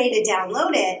any way to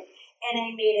download it, and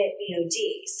I made it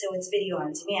VOD, so it's video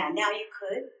on demand. Now you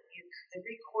could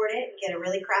record it and get a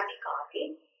really crappy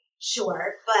copy,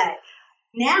 sure, but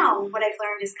now what I've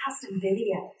learned is custom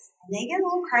videos, and they get a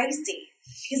little crazy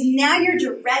because now you're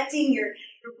directing, you're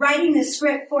writing the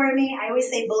script for me. I always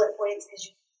say bullet points because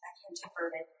I can't do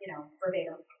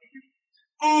verbatim.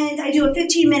 And I do a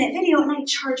 15-minute video, and I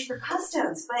charge for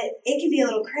customs, but it can be a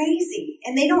little crazy,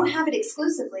 and they don't have it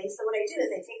exclusively. So what I do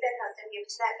is I take that custom, give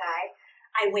it to that guy.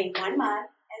 I wait 1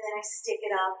 month, and then I stick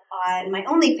it up on my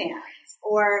OnlyFans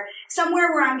or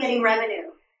somewhere where I'm getting revenue,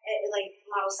 like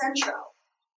Model Central.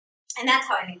 And that's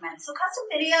how I make money. So custom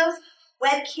videos,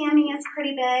 webcamming is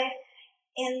pretty big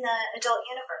in the adult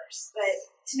universe. But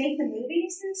to make the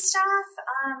movies and stuff,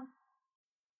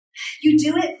 you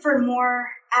do it for more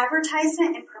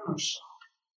advertisement and promotion.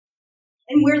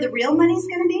 And where the real money's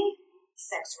going to be?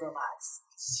 Sex robots.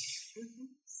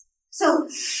 So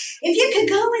if you could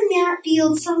go in that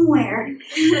field somewhere,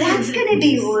 that's going to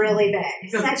be really big.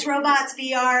 Sex robots,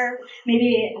 VR,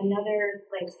 maybe another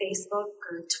like Facebook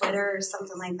or Twitter or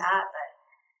something like that. But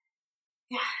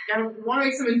yeah, I want to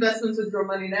make some investments with your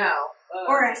money now.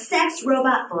 Or a sex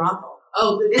robot brothel.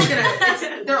 Oh,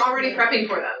 they're already prepping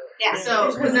for them. Yeah.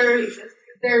 So because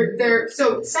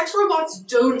so sex robots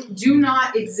do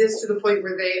not exist to the point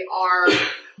where they are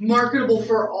marketable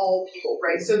for all people,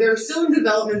 right? So they're still in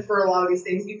development for a lot of these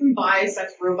things. You can buy a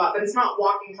sex robot, but it's not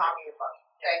walking, talking, and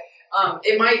fucking.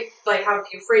 Okay, it might like have a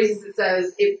few phrases that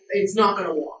says it's not going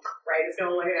to walk, right? It's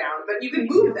going to lay down, but you can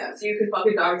move them, so you can fuck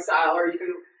it dog style, or you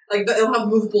can like it'll have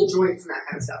movable joints and that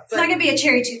kind of stuff. It's not going to be a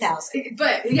Cherry 2000.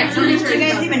 But yeah, it's not a Cherry 2000. Do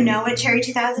you guys even know what Cherry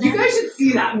 2000 is? You guys should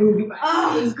see that movie.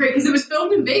 Oh, it was great because it was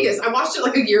filmed in Vegas. I watched it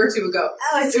like a year or two ago.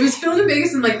 Oh, it was filmed in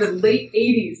Vegas in like the late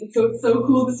 80s, and so it's so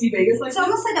cool to see Vegas like it's this.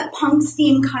 almost like a punk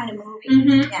theme kind of movie.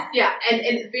 Mm-hmm. Yeah,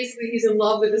 and basically he's in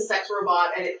love with a sex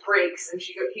robot, and it breaks, and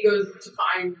he goes to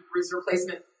find his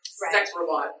replacement sex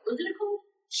robot. What is it called?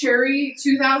 Cherry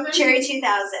 2000? Cherry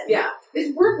 2000. Yeah.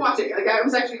 It's worth watching. Like, I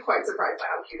was actually quite surprised by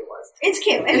how cute it was. It's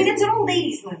cute. I mean, it's an old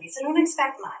ladies movie, so don't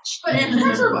expect much. But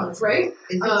it's for bucks, right?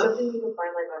 Is it something you can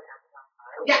find like on Amazon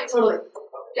Prime? Yeah, totally.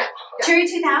 Yeah. Cherry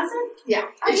 2000? Yeah.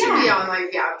 Oh, It should be yeah. on,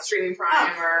 like, streaming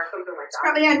Prime or something like that.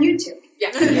 Probably on YouTube. Yeah,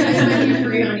 it might be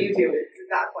free on YouTube at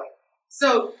that point.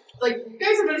 So, like, you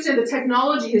guys have to understand the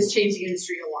technology has changed the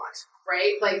industry a lot,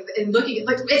 right? Like, and looking at,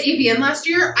 like, at AVN last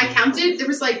year, I counted, there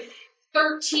was, like,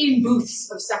 13 booths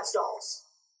of sex dolls.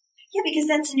 Yeah, because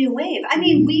that's a new wave. I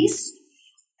mean,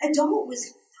 adult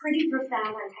was pretty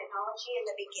profound on technology in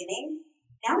the beginning.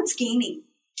 Now it's gaming.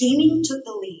 Gaming took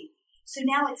the lead. So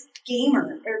now it's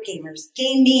gaming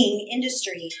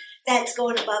industry that's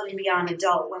going above and beyond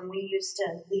adult when we used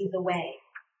to lead the way.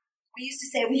 We used to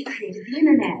say we created the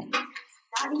internet. Not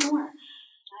anymore.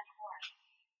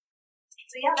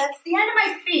 So yeah, that's the end of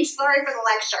my speech. Sorry for the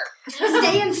lecture.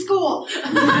 Stay in school.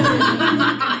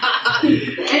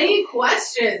 Any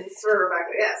questions for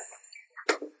Rebecca? Yes.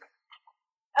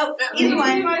 Oh, either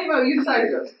one. You decided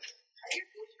to go.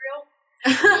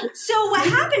 So what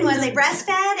happened was I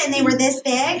breastfed and they were this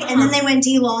big and then they went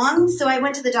D-long. So I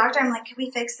went to the doctor. I'm like, can we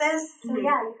fix this? So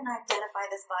yeah, you can identify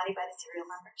this body by the serial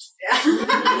numbers. Yeah,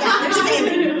 they're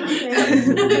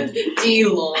saving.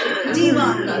 D-long.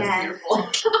 D-long, That's yes. beautiful.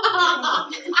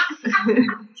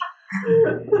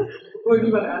 What are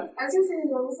you about to ask? I was gonna say,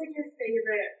 what was like your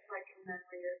favorite like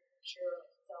memory or picture of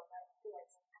yourself that you like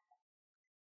something?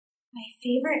 My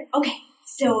favorite? Okay,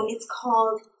 so it's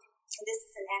called, this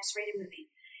is an X-rated movie.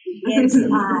 It's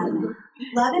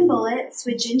Love and Bullets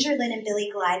with Ginger Lynn and Billy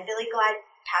Glide. Billy Glide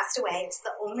passed away. It's the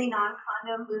only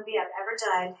non-condom movie I've ever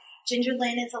done. Ginger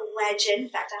Lynn is a legend. In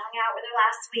fact, I hung out with her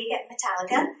last week at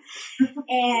Metallica.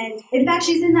 And in fact,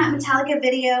 she's in that Metallica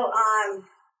video,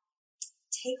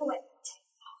 Take Away.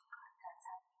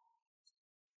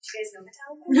 Do you guys know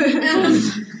Metallica?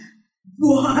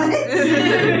 What?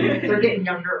 They're getting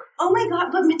younger. Oh my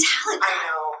god, but Metallica. I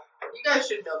know. You guys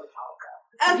should know Metallica.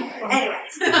 Okay,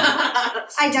 anyways.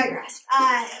 I digress.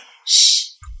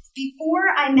 Before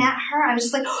I met her, I was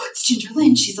just like, oh, it's Ginger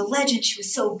Lynn. She's a legend. She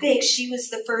was so big. She was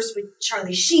the first with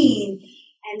Charlie Sheen.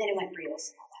 And then it went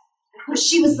reels and all that. But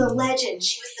she was the legend.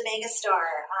 She was the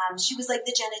megastar. She was like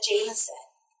the Jenna Jameson.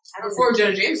 Before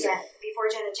Jenna Jameson? Yeah, before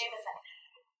Jenna Jameson.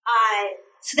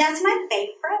 So that's my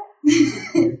favorite.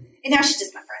 And now she's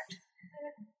just my friend.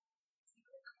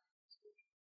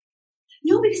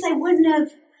 No, because I wouldn't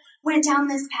have went down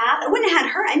this path. I wouldn't have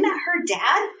had her. I met her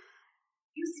dad.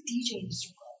 He was the DJ in the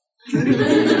strip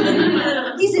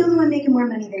club. He's the only one making more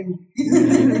money than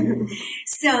me.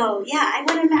 So, yeah, I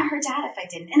wouldn't have met her dad if I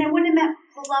didn't. And I wouldn't have met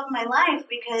the love of my life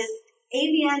because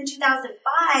AVN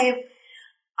 2005,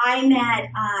 I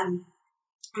met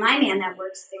my man that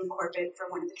works in corporate for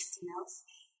one of the casinos.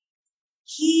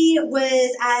 He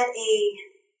was at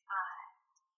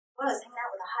I was hanging out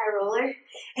with a high roller,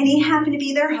 and he happened to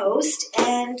be their host,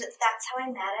 and that's how I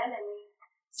met him, and we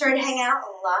started hanging out a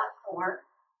lot more,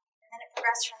 and then it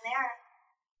progressed from there.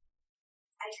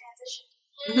 I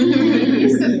transitioned.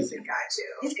 He's such a good guy,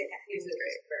 too. He's a good guy. He's a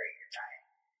very good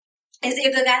guy. Is he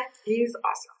a good guy? He's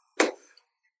awesome.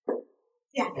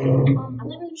 Yeah. I'm not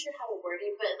really sure how to word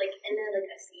it, but like in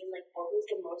a scene, like what was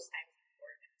the most time you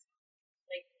worked?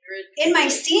 Like In my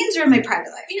scenes or in my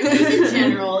private life? You know, just in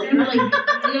general, you know, like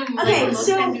Okay, the most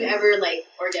so- time you ever like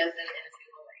orgasmed in a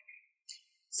single like.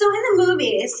 So in the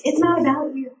movies, it's not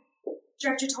about you. The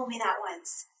director told me that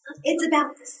once. It's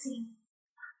about the scene.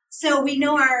 So we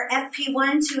know our FP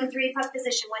 1, 2, and 3, fuck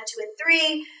position 1, 2, and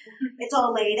 3. It's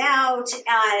all laid out.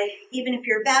 Even if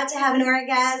you're about to have an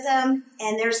orgasm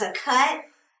and there's a cut,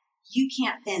 you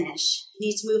can't finish. You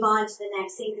need to move on to the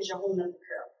next scene because you're holding up the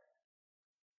crew.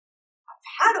 I've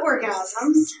had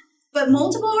orgasms, but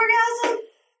multiple orgasms?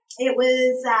 It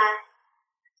was, I had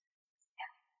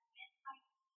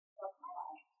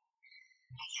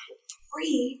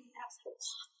 3.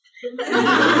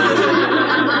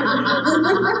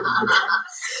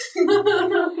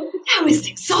 That was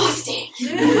exhausting.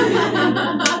 So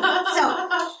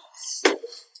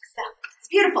it's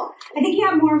beautiful. I think you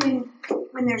have more when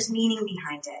there's meaning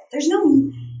behind it. There's no,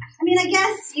 I mean, I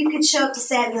guess you could show up to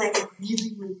set and be like, I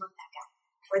really want to fuck that guy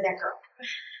or that girl.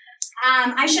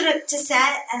 I showed up to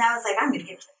set and I was like, I'm going to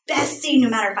get the best scene no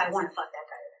matter if I want to fuck that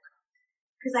guy or that girl.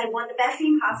 Because I want the best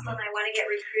scene possible and I want to get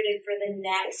recruited for the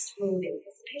next movie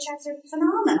because the paychecks are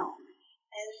phenomenal.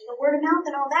 And the word of mouth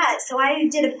and all that. So I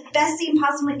did a best scene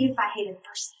possible even if I hated the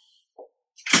person.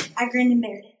 I grinned and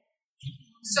bared it.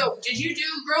 So, did you do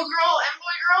girl, girl, and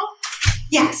boy, girl?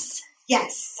 Yes.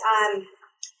 I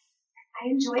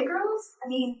enjoy girls. I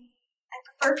mean, I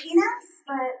prefer penis,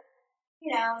 but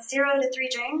 0 to 3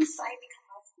 drinks, I become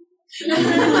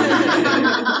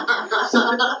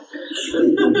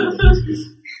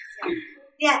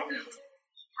yeah.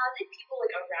 How did people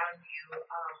around you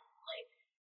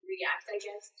react? I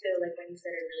guess to when you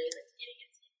started really getting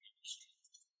into the industry.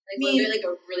 Was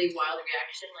there a really wild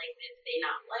reaction? Did they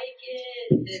not like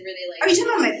it? Were they Are you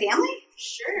talking about my family?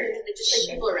 Sure.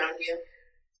 Just people around you.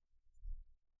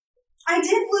 I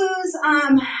did lose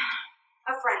a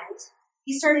friend.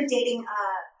 He started dating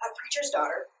a preacher's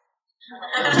daughter.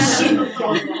 You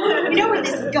know where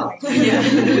this is going. Yeah.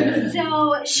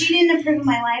 So she didn't approve of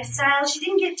my lifestyle. She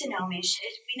didn't get to know me.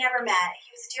 We never met.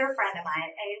 He was a dear friend of mine.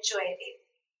 I enjoyed it.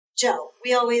 Joe.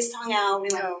 We always hung out. We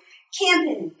went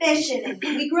camping and fishing. And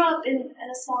we grew up in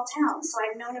a small town, so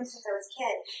I've known him since I was a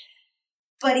kid.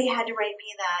 But he had to write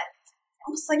me that,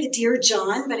 almost like a Dear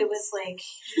John, but it was like,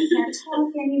 he can't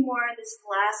talk anymore. This is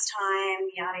the last time,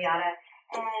 yada, yada.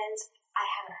 And I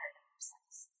haven't heard from him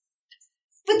since.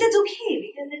 But that's okay,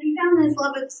 because if he found his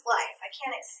love of his life, I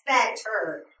can't expect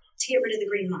her to get rid of the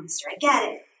green monster. I get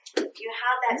it. You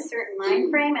have that certain mind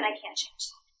frame, and I can't change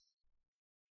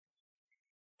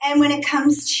that. And when it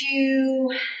comes to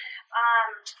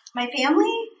my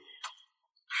family,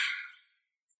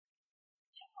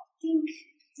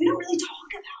 we don't really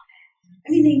talk about it. I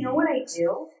mean, they know what I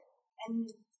do, and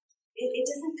it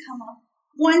doesn't come up.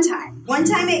 One time,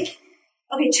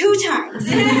 two times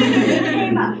it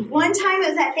came up. One time it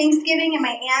was at Thanksgiving, and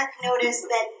my aunt noticed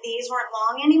that these weren't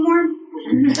long anymore.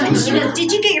 And she goes,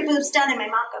 "Did you get your boobs done?" And my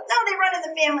mom goes, "No, they run in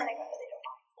the family." And I go, "No, they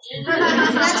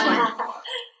don't." So that's what happened.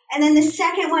 And then the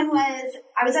second one was,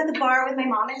 I was at the bar with my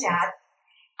mom and dad,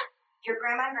 your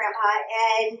grandma and grandpa,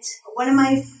 and one of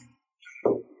my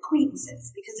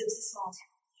acquaintances, because it was a small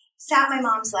town, sat in my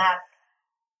mom's lap,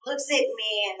 looks at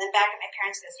me, and then back at my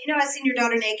parents and goes, "You know, I've seen your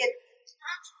daughter naked."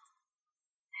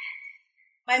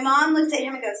 My mom looks at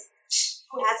him and goes,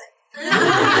 "Who hasn't?"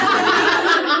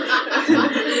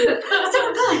 So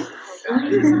we're good.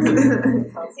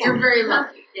 You're very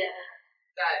lucky. Yeah.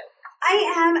 I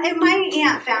am, and my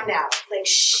aunt found out.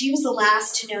 She was the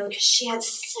last to know because she had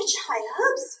such high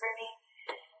hopes for me.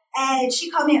 And she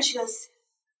called me up. She goes,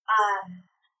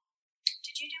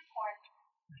 "Did you do porn?"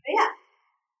 I go, "Yeah."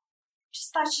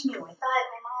 Just thought she knew. I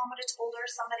thought my mom would have told her,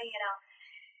 somebody,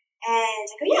 And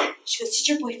I go, "Yeah." She goes, "Did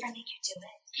your boyfriend make you do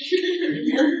it?"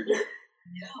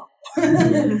 No.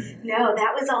 No,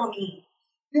 that was all me.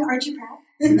 Aren't you proud?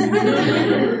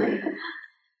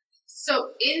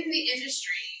 So in the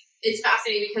industry, it's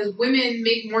fascinating because women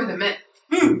make more than men.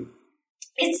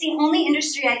 It's the only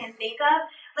industry I can think of.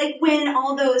 When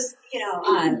all those,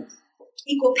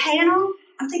 equal pay and all,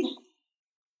 I'm thinking,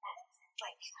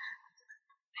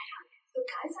 the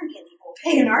guys aren't getting equal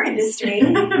pay in our industry.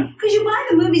 Because you buy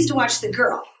the movies to watch the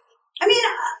girl. I mean,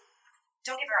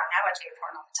 don't get me wrong, I watch gay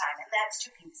porn all the time, and that's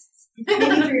 2 penises.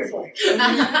 Maybe 3 or 4.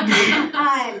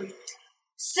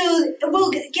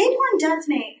 Gay porn does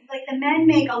make, the men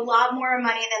make a lot more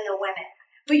money than the women.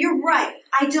 But you're right.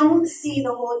 I don't see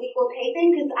the whole equal pay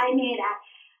thing because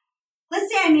let's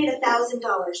say I made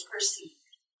 $1,000 per scene.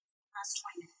 That's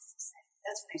 20 minutes.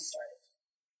 That's when I started.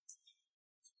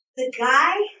 The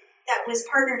guy that was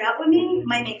partnered up with me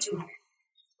might make $200. Wow.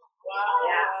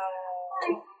 Yeah.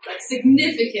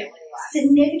 Significantly less.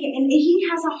 Significant. And he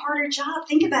has a harder job.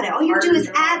 Think about it. All you do is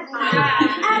add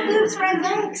boobs, red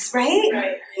legs,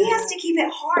 right? He has to keep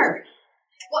it hard.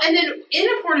 Well, and then in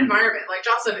a porn environment, like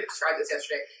Jocelyn described this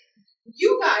yesterday,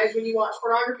 you guys, when you watch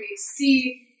pornography,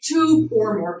 see 2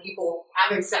 or more people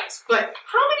having sex. But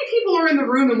how many people are in the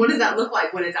room, and what does that look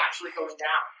like when it's actually going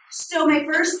down? So my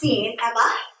first scene,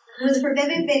 Eva, was for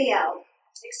Vivid Video,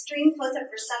 extreme close-up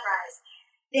for Sunrise.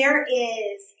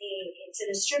 It's in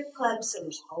a strip club, so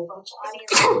there's a whole bunch of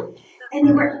audience. And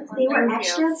they were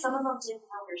extras. Some of them didn't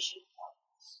know their shoot.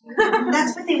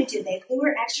 That's what they would do. They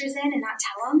lure extras in and not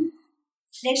tell them.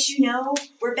 Next you know,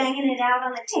 we're banging it out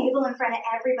on the table in front of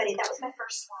everybody. That was my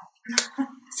first one.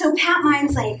 So Pat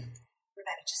Mine's like,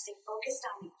 "Rebecca, just stay focused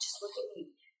on me. Just look at me.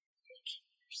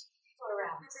 There's people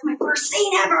around. This is my first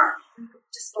scene ever.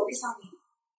 Just focus on me."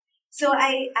 So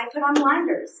I put on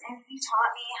blinders, and he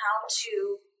taught me how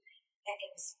to, and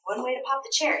it was one way to pop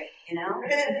the cherry, And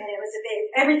it was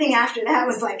everything after that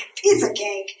was like a piece of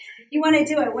cake. You want to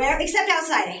do it where, except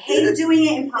outside. I hate doing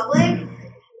it in public,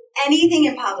 anything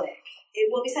in public.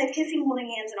 Besides kissing, holding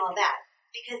hands, and all that,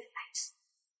 because I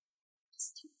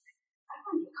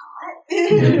don't want to get caught.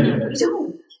 You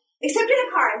don't. Except in a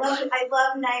car. I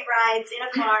love night rides in a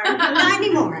car. Not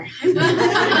anymore.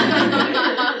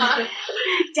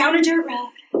 Down a dirt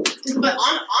road. But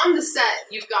on the set,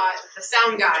 you've got the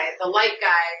sound guy, the light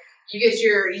guy, You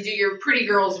do your pretty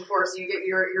girls before, so you get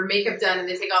your makeup done, and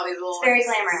they take all these little very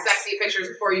glamorous, sexy pictures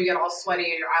before you get all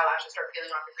sweaty and your eyelashes start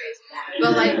peeling off your face.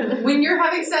 But like when you're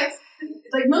having sex,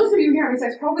 like most of you when you're having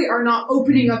sex probably are not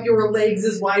opening up your legs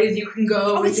as wide as you can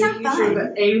go. Oh, it's not fun. Sure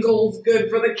the angle's good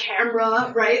for the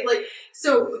camera, right? Like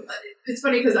so, it's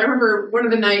funny because I remember one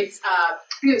of the nights, I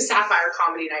think it was Sapphire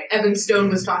Comedy Night. Evan Stone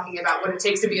was talking about what it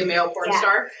takes to be a male porn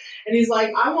star, and he's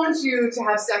like, "I want you to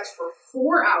have sex for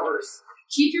 4 hours."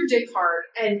 Keep your dick hard,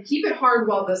 and keep it hard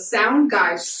while the sound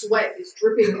guy's sweat is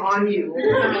dripping on you.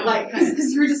 Like,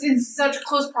 because you're just in such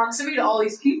close proximity to all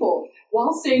these people,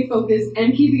 while staying focused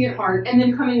and keeping it hard, and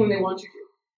then coming when they want you to.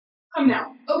 Come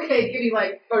now. Okay, give me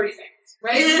like 30 seconds,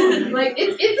 right? Like,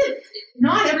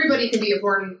 not everybody can be a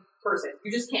porn person.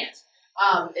 You just can't.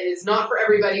 It is not for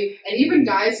everybody. And even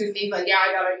guys who think like, yeah,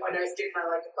 I got a nice dick and I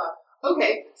like to fuck.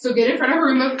 Okay, so get in front of a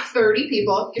room of 30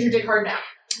 people, get your dick hard now.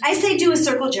 I say do a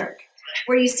circle jerk,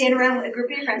 where you stand around with a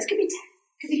group of your friends. Could be 10,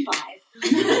 could be 5.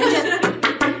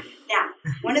 Now,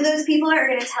 one of those people are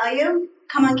going to tell you,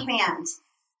 come on command.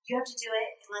 You have to do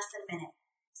it in less than a minute.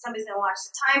 Somebody's going to watch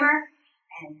the timer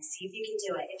and see if you can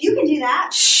do it. If you can do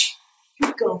that,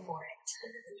 go for it.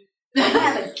 I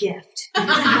have a gift.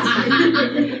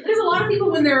 Because a lot of people,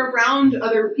 when they're around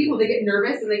other people, they get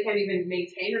nervous and they can't even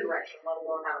maintain an erection, let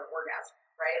alone have an orgasm,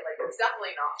 right? Like, it's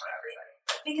definitely not for everybody.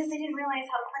 Because they didn't realize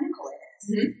how clinical it is.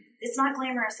 Mm-hmm. It's not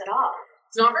glamorous at all.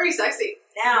 It's not very sexy.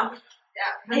 No.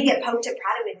 Yeah. They get poked and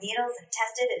prodded with needles and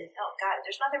tested, and oh god,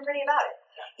 there's nothing pretty about it.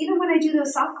 Even when I do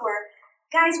those softcore,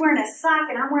 guy's wearing a sock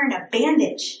and I'm wearing a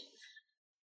bandage.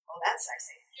 Oh, that's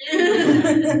sexy.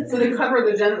 So they cover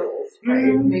the genitals,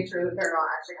 right? To make sure that they're not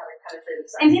actually having penetrative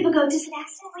sex. And people go, does it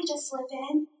accidentally just slip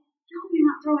in? No, you're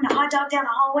not throwing a hot dog down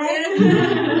the hallway.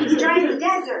 It's dry as the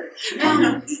desert.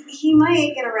 He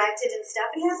might get erected and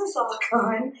stuff, but he has a sock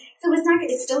on, so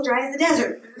it's still dry as the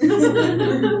desert.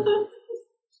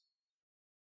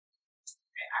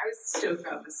 I was stoked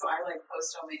about this, so I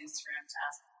post on my Instagram to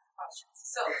ask questions.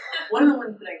 So one of the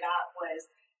ones that I got was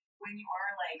when you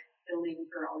are filming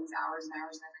for all these hours and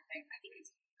hours and everything. I think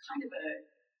it's kind of a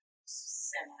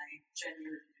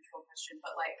semi-gender neutral question,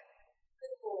 but the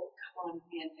whole come on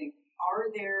man thing.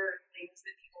 Are there things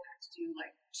that people have to do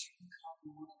to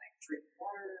come on, drink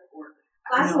water or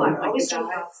lots of water? Always drink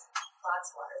lots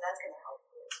of water. That's going to help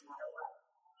you no matter what.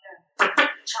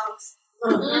 Yeah. Chunks.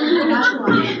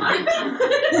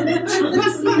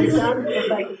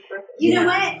 You know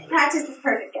what? Practice is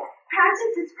perfect, guys.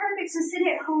 Practice is perfect. So sit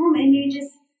at home and you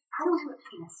just, I don't have a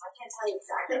penis, so I can't tell you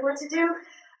exactly what to do,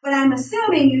 but I'm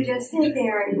assuming you just sit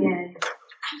there and you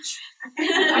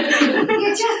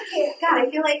just can't. God, I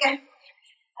feel like I'm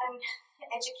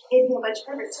educating a bunch of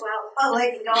perverts who out in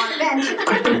public and go on the bench.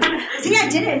 See, I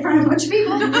did it in front of a bunch of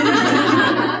people.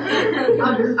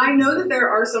 I know that there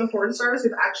are some porn stars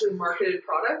who've actually marketed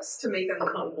products to make them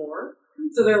come more.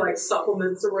 So they're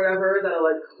supplements or whatever that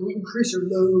are increase your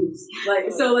loads.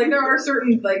 There are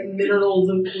certain minerals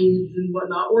and foods and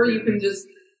whatnot, or you can just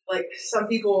some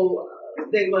people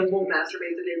they won't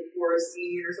masturbate the day before a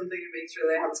scene or something to make sure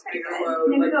they have a bigger load.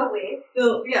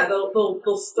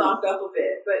 They'll stock up a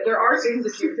bit, but there are things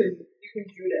that you can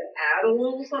do to add a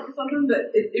little something.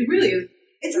 But it really is.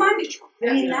 It's mind control.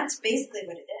 I mean, that's basically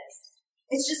what it is.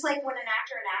 It's just like when an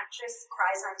actor and actress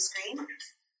cries on screen.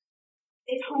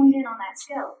 They've honed in on that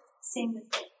skill. Same with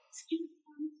me.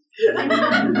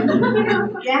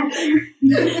 Yeah.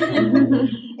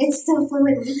 It's still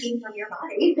fluid leaking from your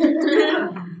body.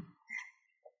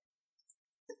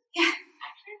 Yeah.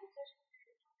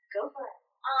 Go for it.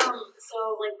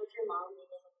 So with your mom being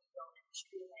in the film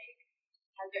industry,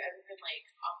 has there ever been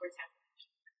awkward times?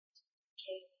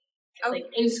 Okay.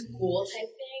 In school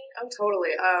type thing? Oh,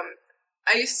 totally.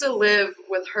 I used to live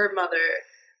with her mother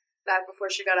back before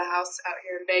she got a house out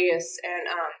here in Vegas, and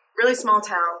really small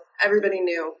town, everybody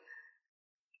knew,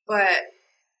 but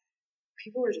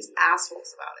people were just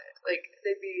assholes about it.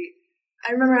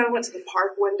 I remember I went to the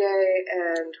park one day,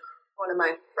 and one of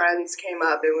my friends came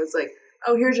up and was like,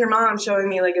 oh, here's your mom showing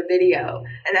me a video,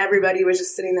 and everybody was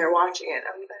just sitting there watching it.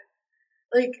 I was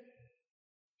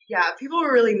yeah, people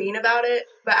were really mean about it,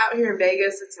 but out here in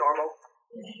Vegas, it's normal.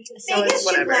 So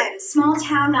Vegas, small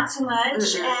town, not so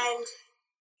much, and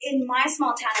in my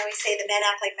small town, I always say the men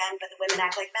act like men, but the women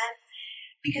act like men.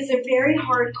 Because they're very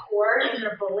hardcore and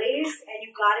they're bullies, and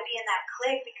you've got to be in that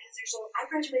clique because I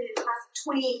graduated in a class of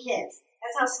 28 kids.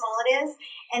 That's how small it is.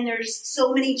 And there's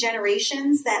so many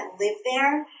generations that live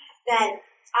there that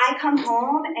I come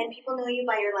home and people know you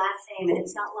by your last name, and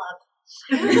it's not love.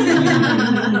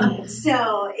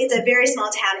 So it's a very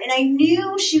small town. And I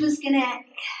knew she was going to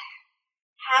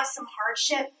have some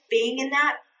hardship being in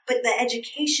that but the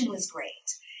education was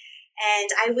great. And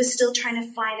I was still trying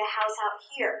to find a house out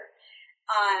here.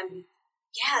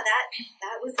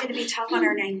 That was going to be tough on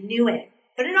her, and I knew it.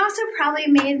 But it also probably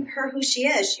made her who she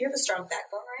is. You have a strong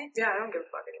backbone, right? Yeah, I don't give a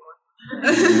fuck anymore.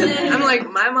 I'm like,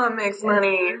 my mom makes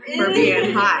money for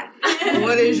being hot.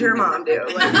 What does your mom do?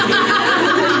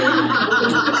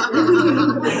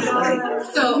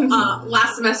 So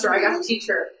last semester I got to teach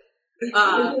her.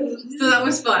 So that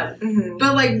was fun. Mm-hmm.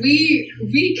 But like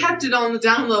we kept it on the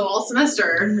down low all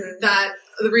semester that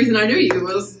the reason I knew you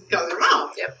was because of your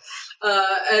mom. Yep.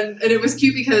 And it was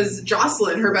cute because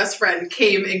Jocelyn, her best friend,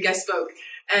 came and guest spoke.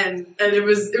 And it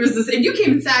was this, and you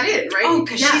came and sat in, right? Oh,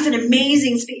 because she's an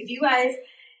amazing speaker. If you guys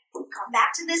come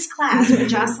back to this class with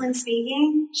Jocelyn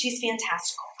speaking, she's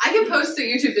fantastical. I can post a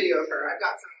YouTube video of her. I've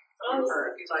got some of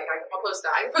her if you'd like. I'll post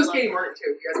that. I can post Katie Morgan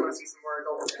too if you guys want to see some more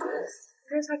adult videos.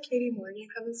 You guys had Katie Morgan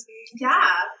come and speak? Yeah.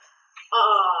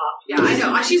 Yeah, I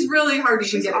know. She's really hard to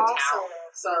She's get awesome. in town.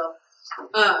 So,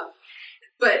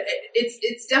 but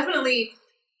it's definitely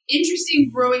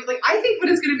interesting growing. Like, I think what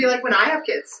it's going to be like when I have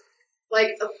kids.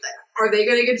 Like, are they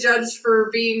going to get judged for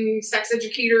being sex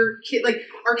educator? Like,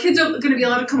 are kids going to be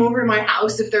allowed to come over to my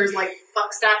house if there's, like,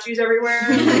 fuck statues everywhere?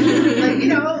 Like, you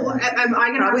know, am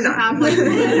I going to have like,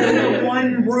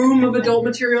 one room of adult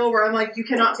material where I'm like, you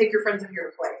cannot take your friends in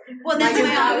here to play? Well, that's like, my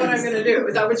is that office. what I'm going to do?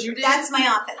 Is that what you did? That's my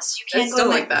office. You can't It's go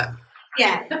still to like that.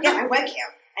 Yeah, my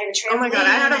webcam. I have a trampoline. Oh my god,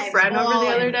 I had a friend over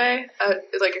the other day. day,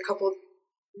 maybe a couple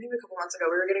months ago.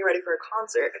 We were getting ready for a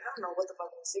concert, and I don't know what the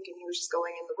fuck I was thinking. He was just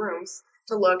going in the rooms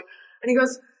to look, and he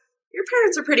goes, "Your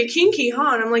parents are pretty kinky,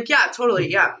 huh?" And I'm like, "Yeah,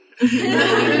 totally, yeah."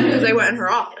 Because I went in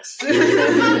her office.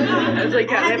 I was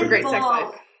like, "Yeah, they have a great sex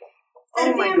life."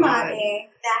 Oh my god.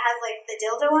 That has like the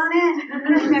dildo on it.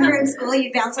 Remember in school you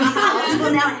bounce on the ball?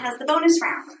 Well, now it has the bonus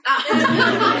round.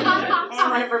 And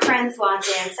one of her friends walked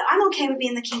in, so I'm okay with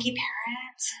being the kinky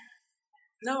parent.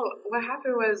 No, what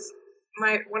happened was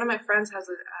one of my friends has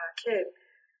a kid,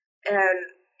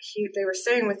 and they were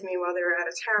staying with me while they were out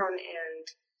of town, and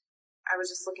I was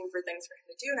just looking for things for him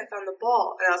to do, and I found the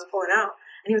ball, and I was pulling out,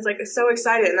 and he was like so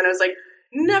excited, and then I was like,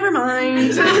 never mind.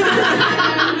 We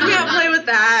can't play with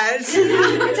that.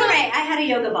 It's all right. I had a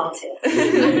yoga ball too.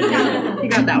 You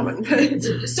got that one.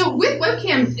 So with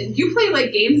webcam, you play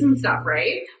like games and stuff,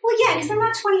 right? Well, yeah, because I'm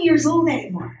not 20 years old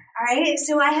anymore. All right,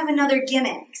 so I have another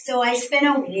gimmick. So I spin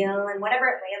a wheel, and whatever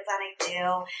it lands on, I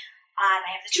do. I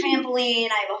have the trampoline.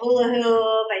 I have a hula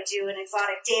hoop. I do an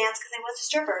exotic dance because I was a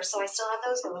stripper, so I still have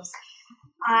those moves.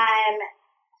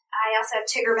 I also have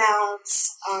Tigger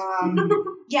Bounce.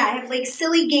 Yeah, I have like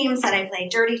silly games that I play,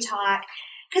 dirty talk.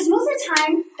 Because most of the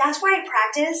time, that's why I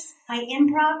practice my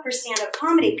improv for stand-up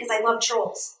comedy, because I love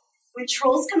trolls. When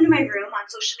trolls come to my room on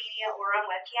social media or on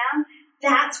webcam,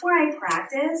 that's where I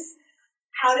practice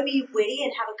how to be witty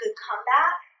and have a good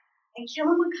comeback and kill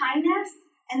them with kindness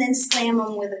and then slam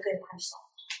them with a good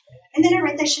punchline. And then I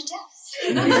write that shit down.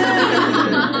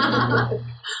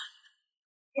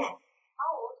 Yeah.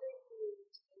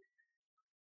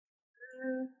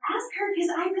 Ask her,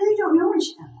 because I really don't know when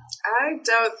she found out. I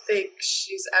don't think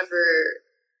she's ever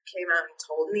came out and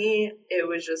told me. It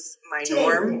was just my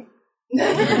norm.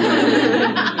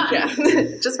 Yeah,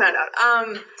 just found out.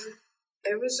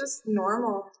 It was just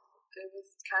normal. It was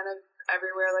kind of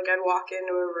everywhere. Like, I'd walk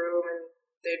into a room and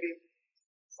they'd be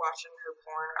watching her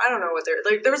porn. I don't know what they're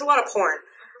like. There was a lot of porn.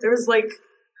 There was like,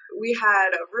 we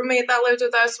had a roommate that lived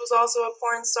with us was also a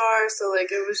porn star. So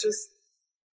like, it was just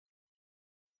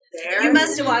there. You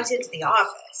must have walked into the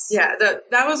office. Yeah,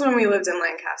 that was when we lived in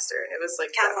Lancaster, and it was like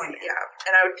California. Yeah,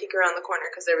 and I would peek around the corner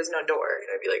because there was no door,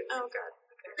 and I'd be like, "Oh God."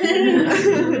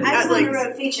 I was on the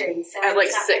road featuring, so at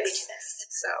like it's not 6. privy to this.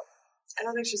 So I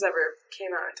don't think she's ever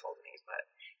came out and told me, but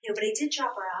No, but I did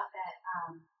drop her off at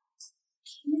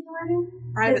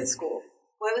kindergarten. private school.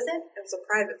 What was it? It was a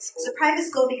private It school. was a private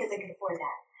school because I could afford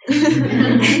that.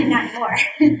 Not anymore.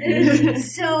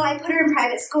 So I put her in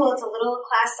private school. It's a little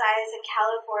class size in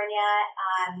California.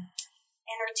 And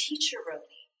her teacher wrote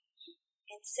me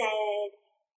and said,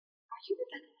 "Are you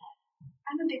Rebecca Love?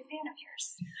 I'm a big fan of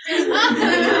yours."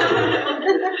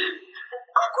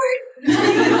 Awkward.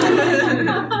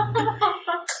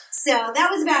 So that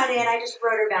was about it. I just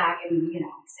wrote her back and,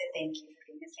 said thank you for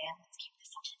being a fan. Let's keep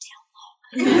this on the down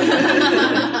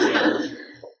low.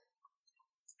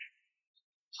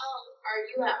 Are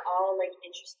you at all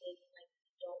interested in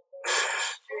adult film?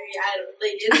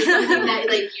 Is it something that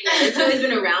it's always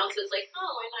been around? So it's why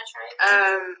not try it?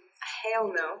 Hell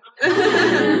no.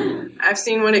 I've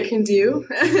seen what it can do.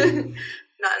 Not in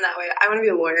that way. I want to be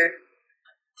a lawyer.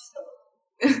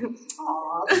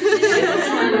 Aww.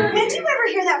 And do you ever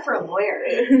hear that for a lawyer?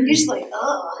 You're just like,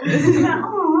 ugh.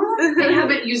 Aww. They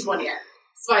haven't used one yet.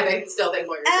 That's why they still think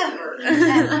lawyers.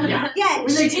 Yeah.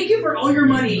 When they take you for all your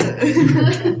money. See, in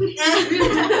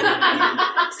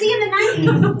the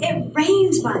 90s, it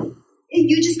rained money.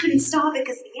 You just couldn't stop it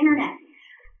because of the internet.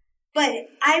 But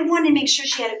I wanted to make sure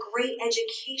she had a great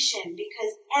education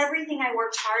because everything I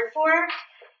worked hard for,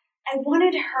 I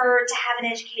wanted her to have an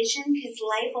education because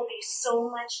life will be so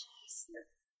much easier.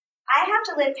 I have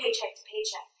to live paycheck to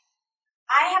paycheck.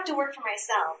 I have to work for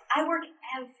myself. I work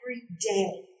every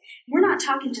day. We're not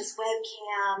talking just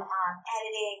webcam,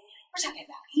 editing. We're talking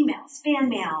about emails, fan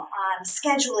mail,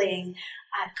 scheduling,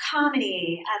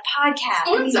 comedy, podcast.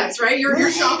 Phone sex, right?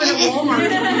 You're shopping at Walmart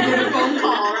and you get a phone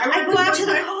call. I go out to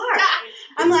the car.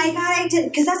 I'm like, I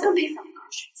did, because that's going to pay for my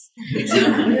groceries.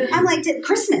 I'm like,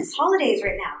 Christmas, holidays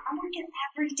right now. I'm working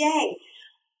every day.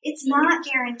 It's not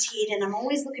guaranteed, and I'm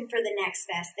always looking for the next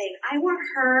best thing. I want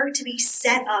her to be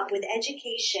set up with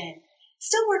education,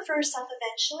 still work for herself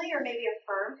eventually, or maybe a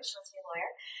firm, because she wants to be a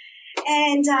lawyer.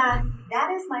 And that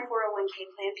is my 401k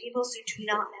plan, people, so do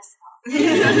not mess up.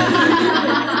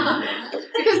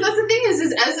 Because that's the thing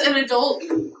is as an adult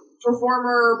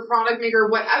performer, product maker,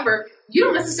 whatever, you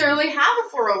don't necessarily have a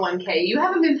 401k. You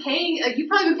haven't been paying, you've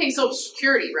probably been paying Social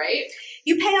Security, right?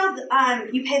 You pay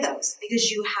you pay those because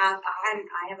you have.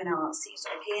 I have an LLC, so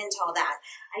I pay into all that.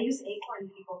 I use Acorn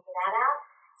People for that app,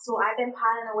 so I've been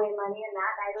piling away money in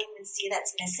that. And I don't even see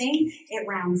that's missing. It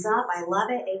rounds up. I love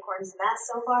it. Acorn's the best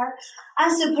so far. I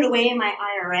also put away in my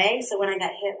IRA, so when I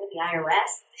got hit with the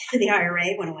IRS, the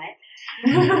IRA went away.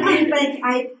 But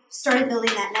I started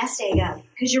building that nest egg up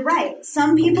because you're right.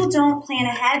 Some people don't plan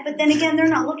ahead, but then again, they're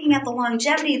not looking at the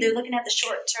longevity. They're looking at the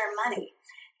short-term money.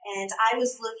 And I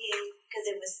was looking. Because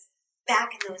it was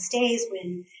back in those days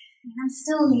when I'm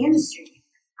still in the industry.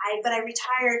 But I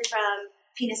retired from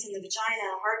Penis in the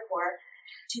Vagina hardcore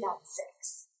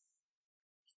 2006.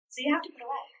 So you have to put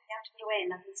away. You have to put away,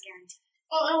 and nothing's guaranteed.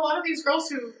 Well, and a lot of these girls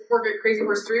who work at Crazy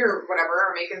Horse 3 or whatever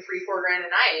are making $3-4 grand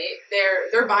a night.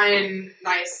 They're buying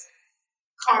nice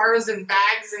cars and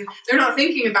bags, and they're not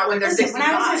thinking about when they're 65. When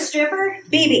I was a stripper,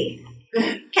 BB,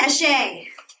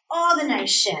 cachet, all the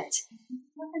nice shit.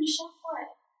 Nothing to show for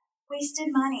it.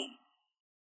 Wasted money.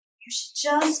 You should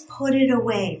just put it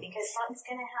away because something's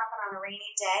going to happen on a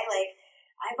rainy day. Like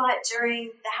I bought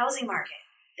during the housing market.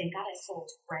 Thank God I sold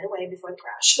right away before the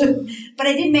crash. But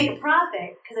I didn't make a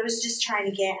profit because I was just trying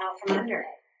to get out from under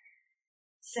it.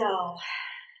 So,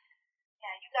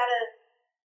 yeah, you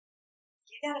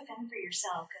gotta fend for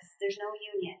yourself because there's no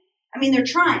union. I mean, they're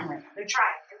trying right now. They're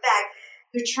trying. In fact,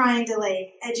 they're trying to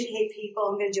educate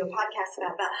people. I'm going to do a podcast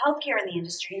about healthcare in the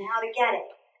industry and how to get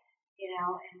it.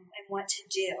 And what to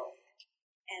do.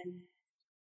 And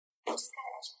you just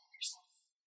gotta educate yourself.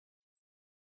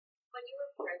 When you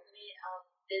were pregnant,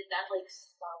 did that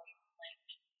stop you from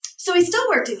So I still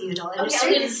worked in the adult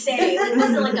industry. Okay, I was gonna say, was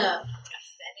it like a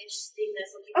fetish thing that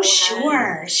some people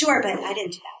Sure, but I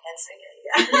didn't do that.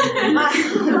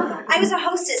 I was a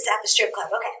hostess at the strip club.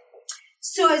 Okay.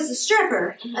 So I was a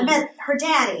stripper. I met her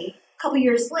daddy. Couple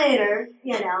years later,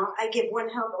 I give one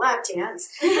hell of a lap dance.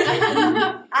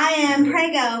 I am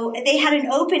prego. They had an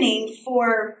opening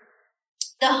for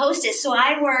the hostess, so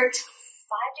I worked 5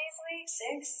 days a week,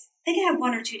 6. I think I had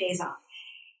 1 or 2 days off.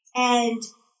 And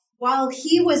while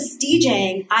he was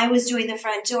DJing, I was doing the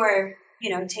front door,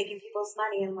 taking people's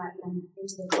money and letting them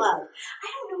into the club. I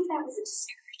don't know if that was a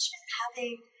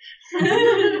discouragement,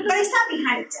 but I sat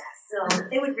behind a desk, so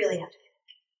they would really have to.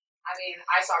 I mean,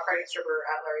 I saw a pregnant stripper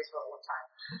at Larry's Villa one time.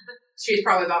 She was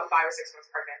probably about 5 or 6 months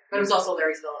pregnant, but it was also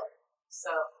Larry's Villa. So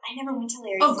I never went to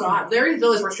Larry's. Oh God, Larry's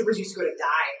Villa is where strippers used to go to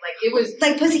die. It was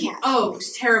like pussycats. Oh, it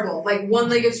was terrible.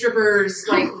 One-legged strippers.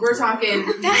 We're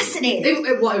talking fascinating.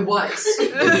 It was.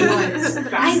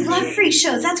 I love freak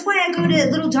shows. That's why I go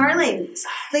to Little Darlings.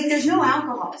 There's no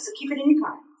alcohol, so keep it in your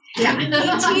car. Yeah,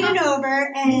 18 and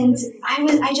over, and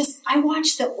I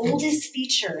watched the oldest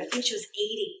feature. I think she was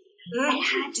 80. I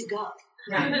had to go.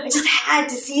 I just had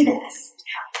to see this.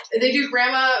 They do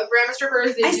grandma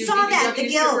strippers. They I do saw that, the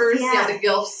gilfs. Yeah, the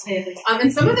gilfs.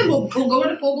 And some of them will go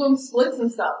into full-blown splits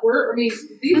and stuff. These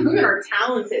women are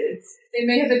talented. They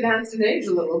may have advanced in age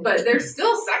a little, but they're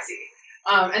still sexy.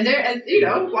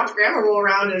 Watch grandma roll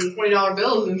around in $20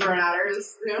 bills and throw it at her.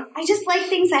 I just like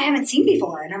things I haven't seen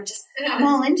before, and I'm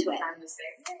all into it. I'm the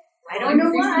same. I don't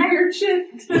know why. Weird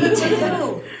shit. Me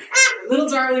too. Little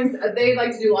Darlings, they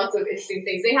like to do lots of interesting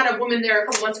things. They had a woman there a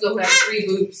couple months ago who had 3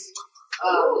 boobs.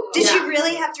 Did she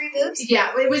really have 3 boobs?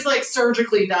 Yeah, it was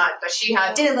surgically done, but she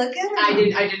had. Did it look good? I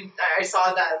didn't. I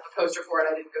saw the poster for it.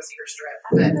 I didn't go see her strip,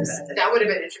 but that would have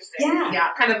been interesting.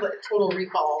 Yeah, kind of total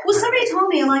recall. Well, somebody told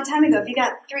me a long time ago, if you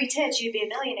got 3 tits, you'd be a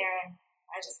millionaire. And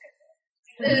I just couldn't.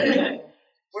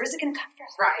 Where's it going to come from?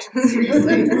 Right.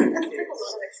 Seriously.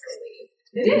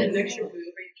 It is.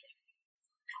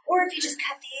 Or if you just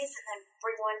cut these and then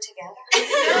bring one together.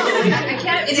 No, I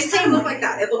can't. It just kind of looked like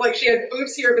that. It looked like she had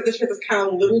boobs here, but then she had this kind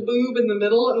of little boob in the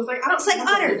middle. And it was like, I don't. It's like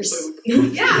udders.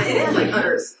 Yeah, it is like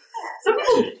udders. Some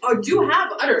people do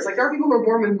have udders. Like there are people who are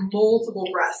born with multiple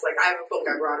breasts. Like I have a book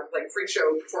I brought, like freak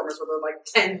show performers where they're like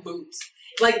 10 boobs,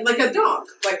 like a dog,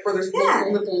 like where there's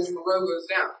multiple nipples and the row goes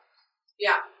down.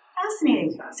 Yeah.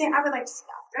 Fascinating. See, I would like to see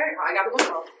that. Very I got the book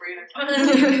out for you next.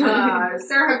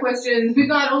 Sarah had questions. We've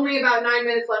got only about 9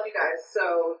 minutes left, you guys,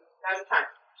 so now's the time.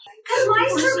 Because my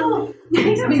circle.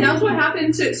 I mean, that's what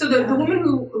happened to. So the woman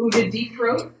who did Deep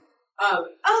Throat.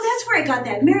 That's where I got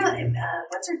that. Marilyn,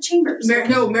 what's her Chambers?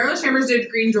 Marilyn Chambers did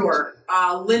Green Door.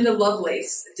 Linda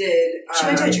Lovelace did. She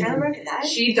went to a trailer park and died?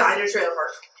 She died in a trailer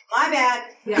park. My bad.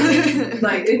 Yeah.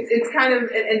 Like, it's kind of.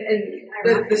 And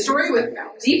the story with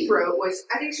Deep Throat was,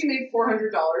 I think she made $400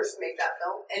 to make that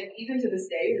film. And even to this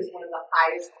day, it is one of the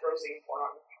highest grossing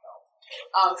pornography films.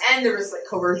 And there was, like,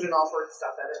 coercion and all sorts of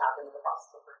stuff that had happened in the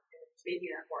process of her making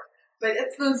that porn. But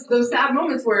it's those sad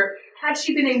moments where, had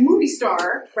she been a movie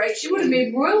star, right, she would have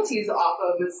made royalties off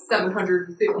of the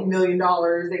 $750 million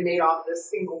they made off this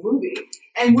single movie,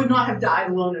 and would not have died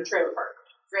alone in a trailer park,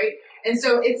 right? And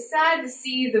so it's sad to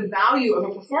see the value of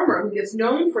a performer who gets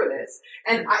known for this.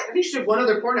 And I think she did one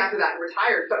other porn after that and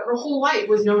retired, but her whole life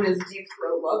was known as Deep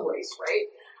Throat Lovelace, right?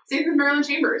 Same with Marilyn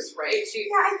Chambers, right?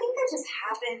 Yeah, I think that just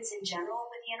happens in general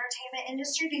with the entertainment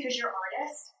industry because you're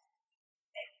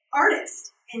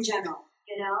artist in general,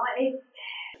 you know?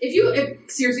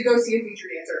 If seriously, go see a featured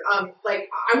dancer. Like,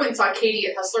 I went and saw Katie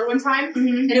at Hustler one time,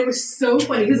 and it was so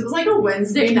funny because it was like a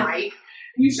Wednesday night.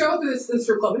 You show up to this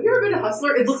strip club. If you've ever been to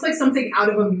Hustler, it looks like something out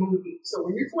of a movie. So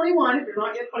when you're 21, if you're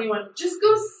not yet 21, just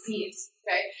go see it,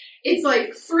 okay? It's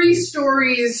like 3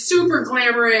 stories, super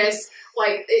glamorous.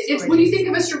 Like, it's when you think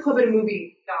of a strip club in a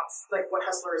movie, that's like what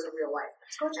Hustler is in real life.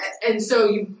 And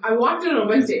so I walked in on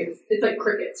Wednesday, it's like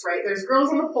crickets, right? There's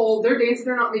girls on the pole, they're dancing,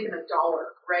 they're not making $1,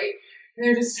 right? And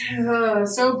they're just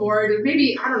so bored.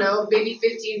 Maybe, I don't know, maybe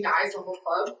 15 guys the whole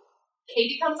club.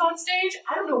 Katie comes on stage.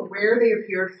 I don't know where they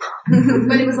appeared from,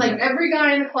 but it was like every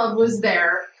guy in the club was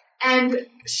there, and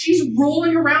she's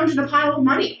rolling around in a pile of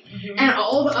money, and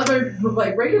all the other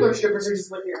like regular strippers are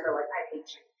just looking at her like, I hate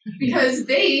you, because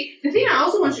the thing I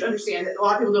also want you to understand that a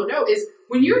lot of people don't know is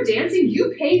when you're dancing,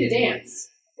 you pay to dance.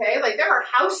 Okay, like there are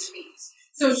house fees,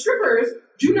 so strippers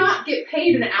do not get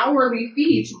paid an hourly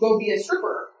fee to go be a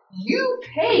stripper. You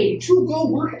pay to go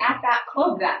work at that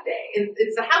club that day.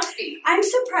 It's a house fee. I'm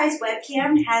surprised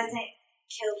webcam hasn't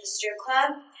killed the strip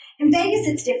club. In Vegas,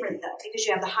 it's different, though, because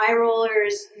you have the high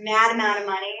rollers, mad amount of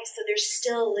money, so there's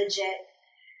still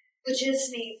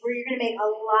legitimacy where you're going to make a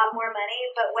lot more money.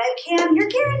 But webcam, you're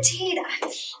guaranteed, I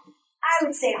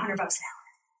would say $100 an hour.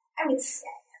 I would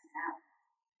say.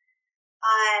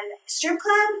 Strip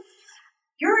club,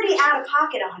 you're already out of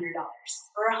pocket $100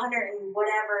 or $100 and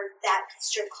whatever that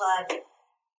strip club charges.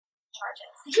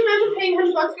 Could you imagine paying $100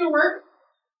 to go to work?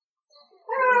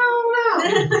 I don't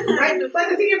know. Right? But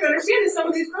the thing you have to understand is some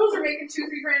of these girls are making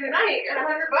 $2-3 grand a night, and $100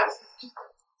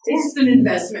 it's just an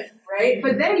investment, right?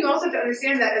 But then you also have to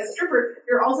understand that as a stripper,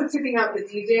 you're also tipping out the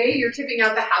DJ, you're tipping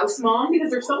out the house mom,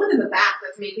 because there's someone in the back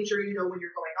that's making sure you know when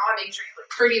you're going on, making sure you look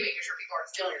pretty, making sure people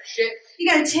aren't stealing your shit. You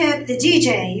gotta tip the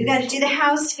DJ, you gotta do the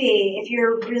house fee. If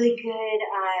you're a really good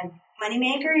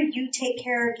moneymaker, you take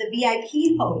care of the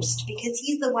VIP host, because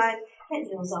he's the one that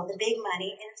knows all the big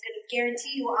money, and it's gonna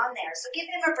guarantee you on there. So give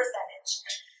him a percentage.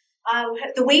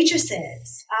 The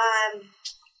waitresses,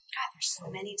 God, there's so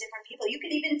many different people. You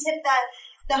could even tip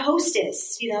the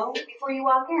hostess, you know, before you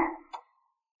walk in.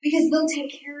 Because they'll take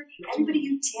care of you. Everybody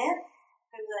you tip,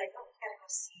 they'll be like, oh, we gotta go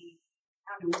see,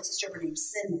 I don't know, what's a stripper named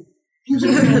Cinnamon?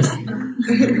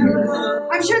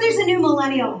 I'm sure there's a new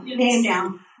millennial name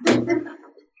now.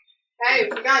 Hey,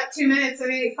 we got 2 minutes.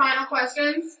 Any final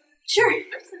questions? Sure. I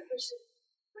just had a question.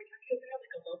 Like, have you ever had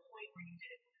like a low point where you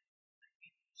did?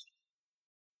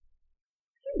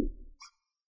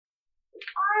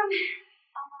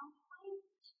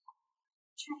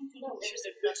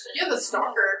 You're the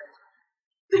stalker.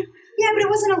 Yeah, but it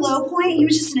wasn't a low point. He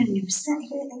was just in a nuisance.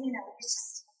 You know, it's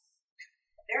just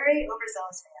a very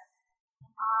overzealous fan. A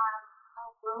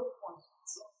low point.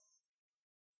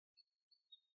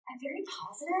 I'm very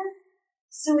positive,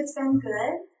 so it's been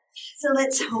good. So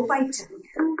let's hope I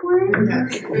don't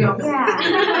have one.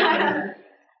 Yeah.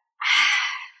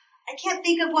 I can't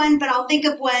think of one, but I'll think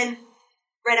of one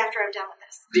right after I'm done with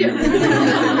this.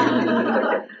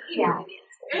 Yeah.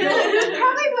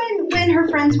 Probably when her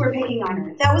friends were picking on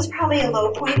her. That was probably a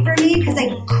low point for me because I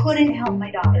couldn't help my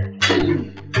daughter.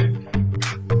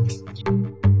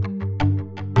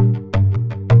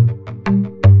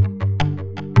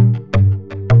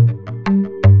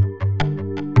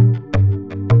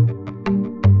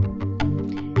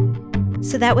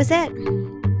 So that was it.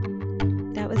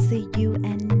 That was the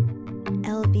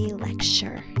UNLV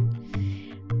lecture.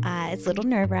 It's a little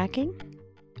nerve-wracking,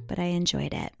 but I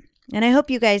enjoyed it. And I hope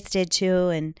you guys did too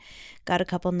and got a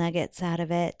couple nuggets out of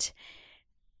it.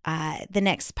 The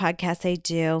next podcast I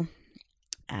do,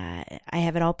 I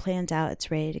have it all planned out. It's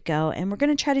ready to go. And we're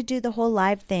going to try to do the whole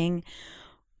live thing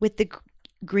with the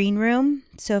green room.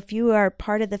 So if you are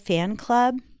part of the fan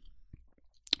club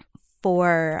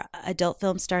for Adult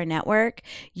Film Star Network,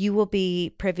 you will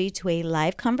be privy to a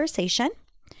live conversation.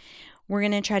 We're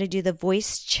going to try to do the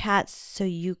voice chats so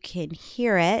you can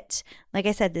hear it. Like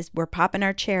I said, we're popping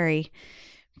our cherry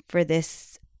for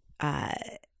this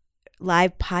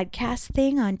live podcast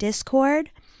thing on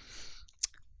Discord.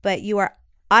 But you are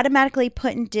automatically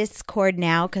put in Discord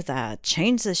now because I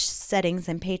changed the settings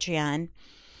in Patreon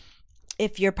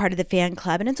if you're part of the fan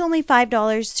club. And it's only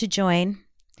 $5 to join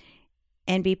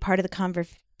and be part of the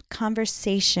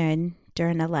conversation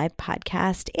during a live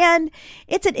podcast. And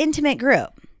it's an intimate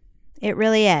group. It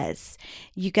really is.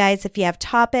 You guys, if you have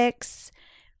topics,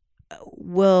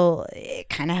 it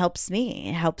kind of helps me.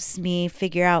 It helps me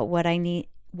figure out what I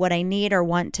need or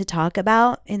want to talk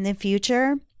about in the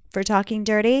future for Talking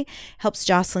Dirty. Helps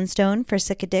Jocelyn Stone for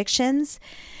Sick Addictions.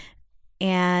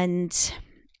 And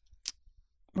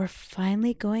we're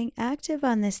finally going active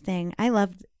on this thing. I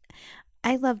love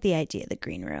the idea of the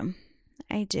green room.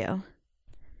 I do.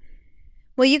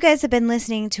 Well, you guys have been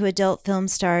listening to Adult Film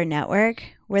Star Network,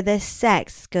 where the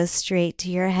sex goes straight to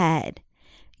your head.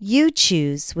 You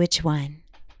choose which one.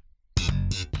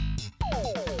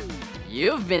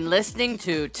 You've been listening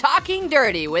to Talking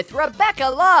Dirty with Rebecca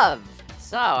Love.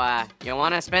 So, you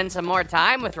want to spend some more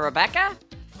time with Rebecca?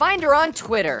 Find her on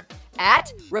Twitter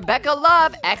at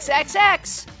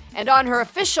RebeccaLoveXXX and on her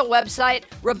official website,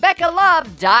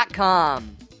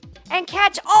 RebeccaLove.com. And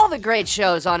catch all the great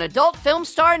shows on Adult Film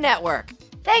Star Network.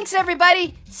 Thanks,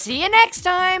 everybody. See you next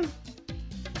time.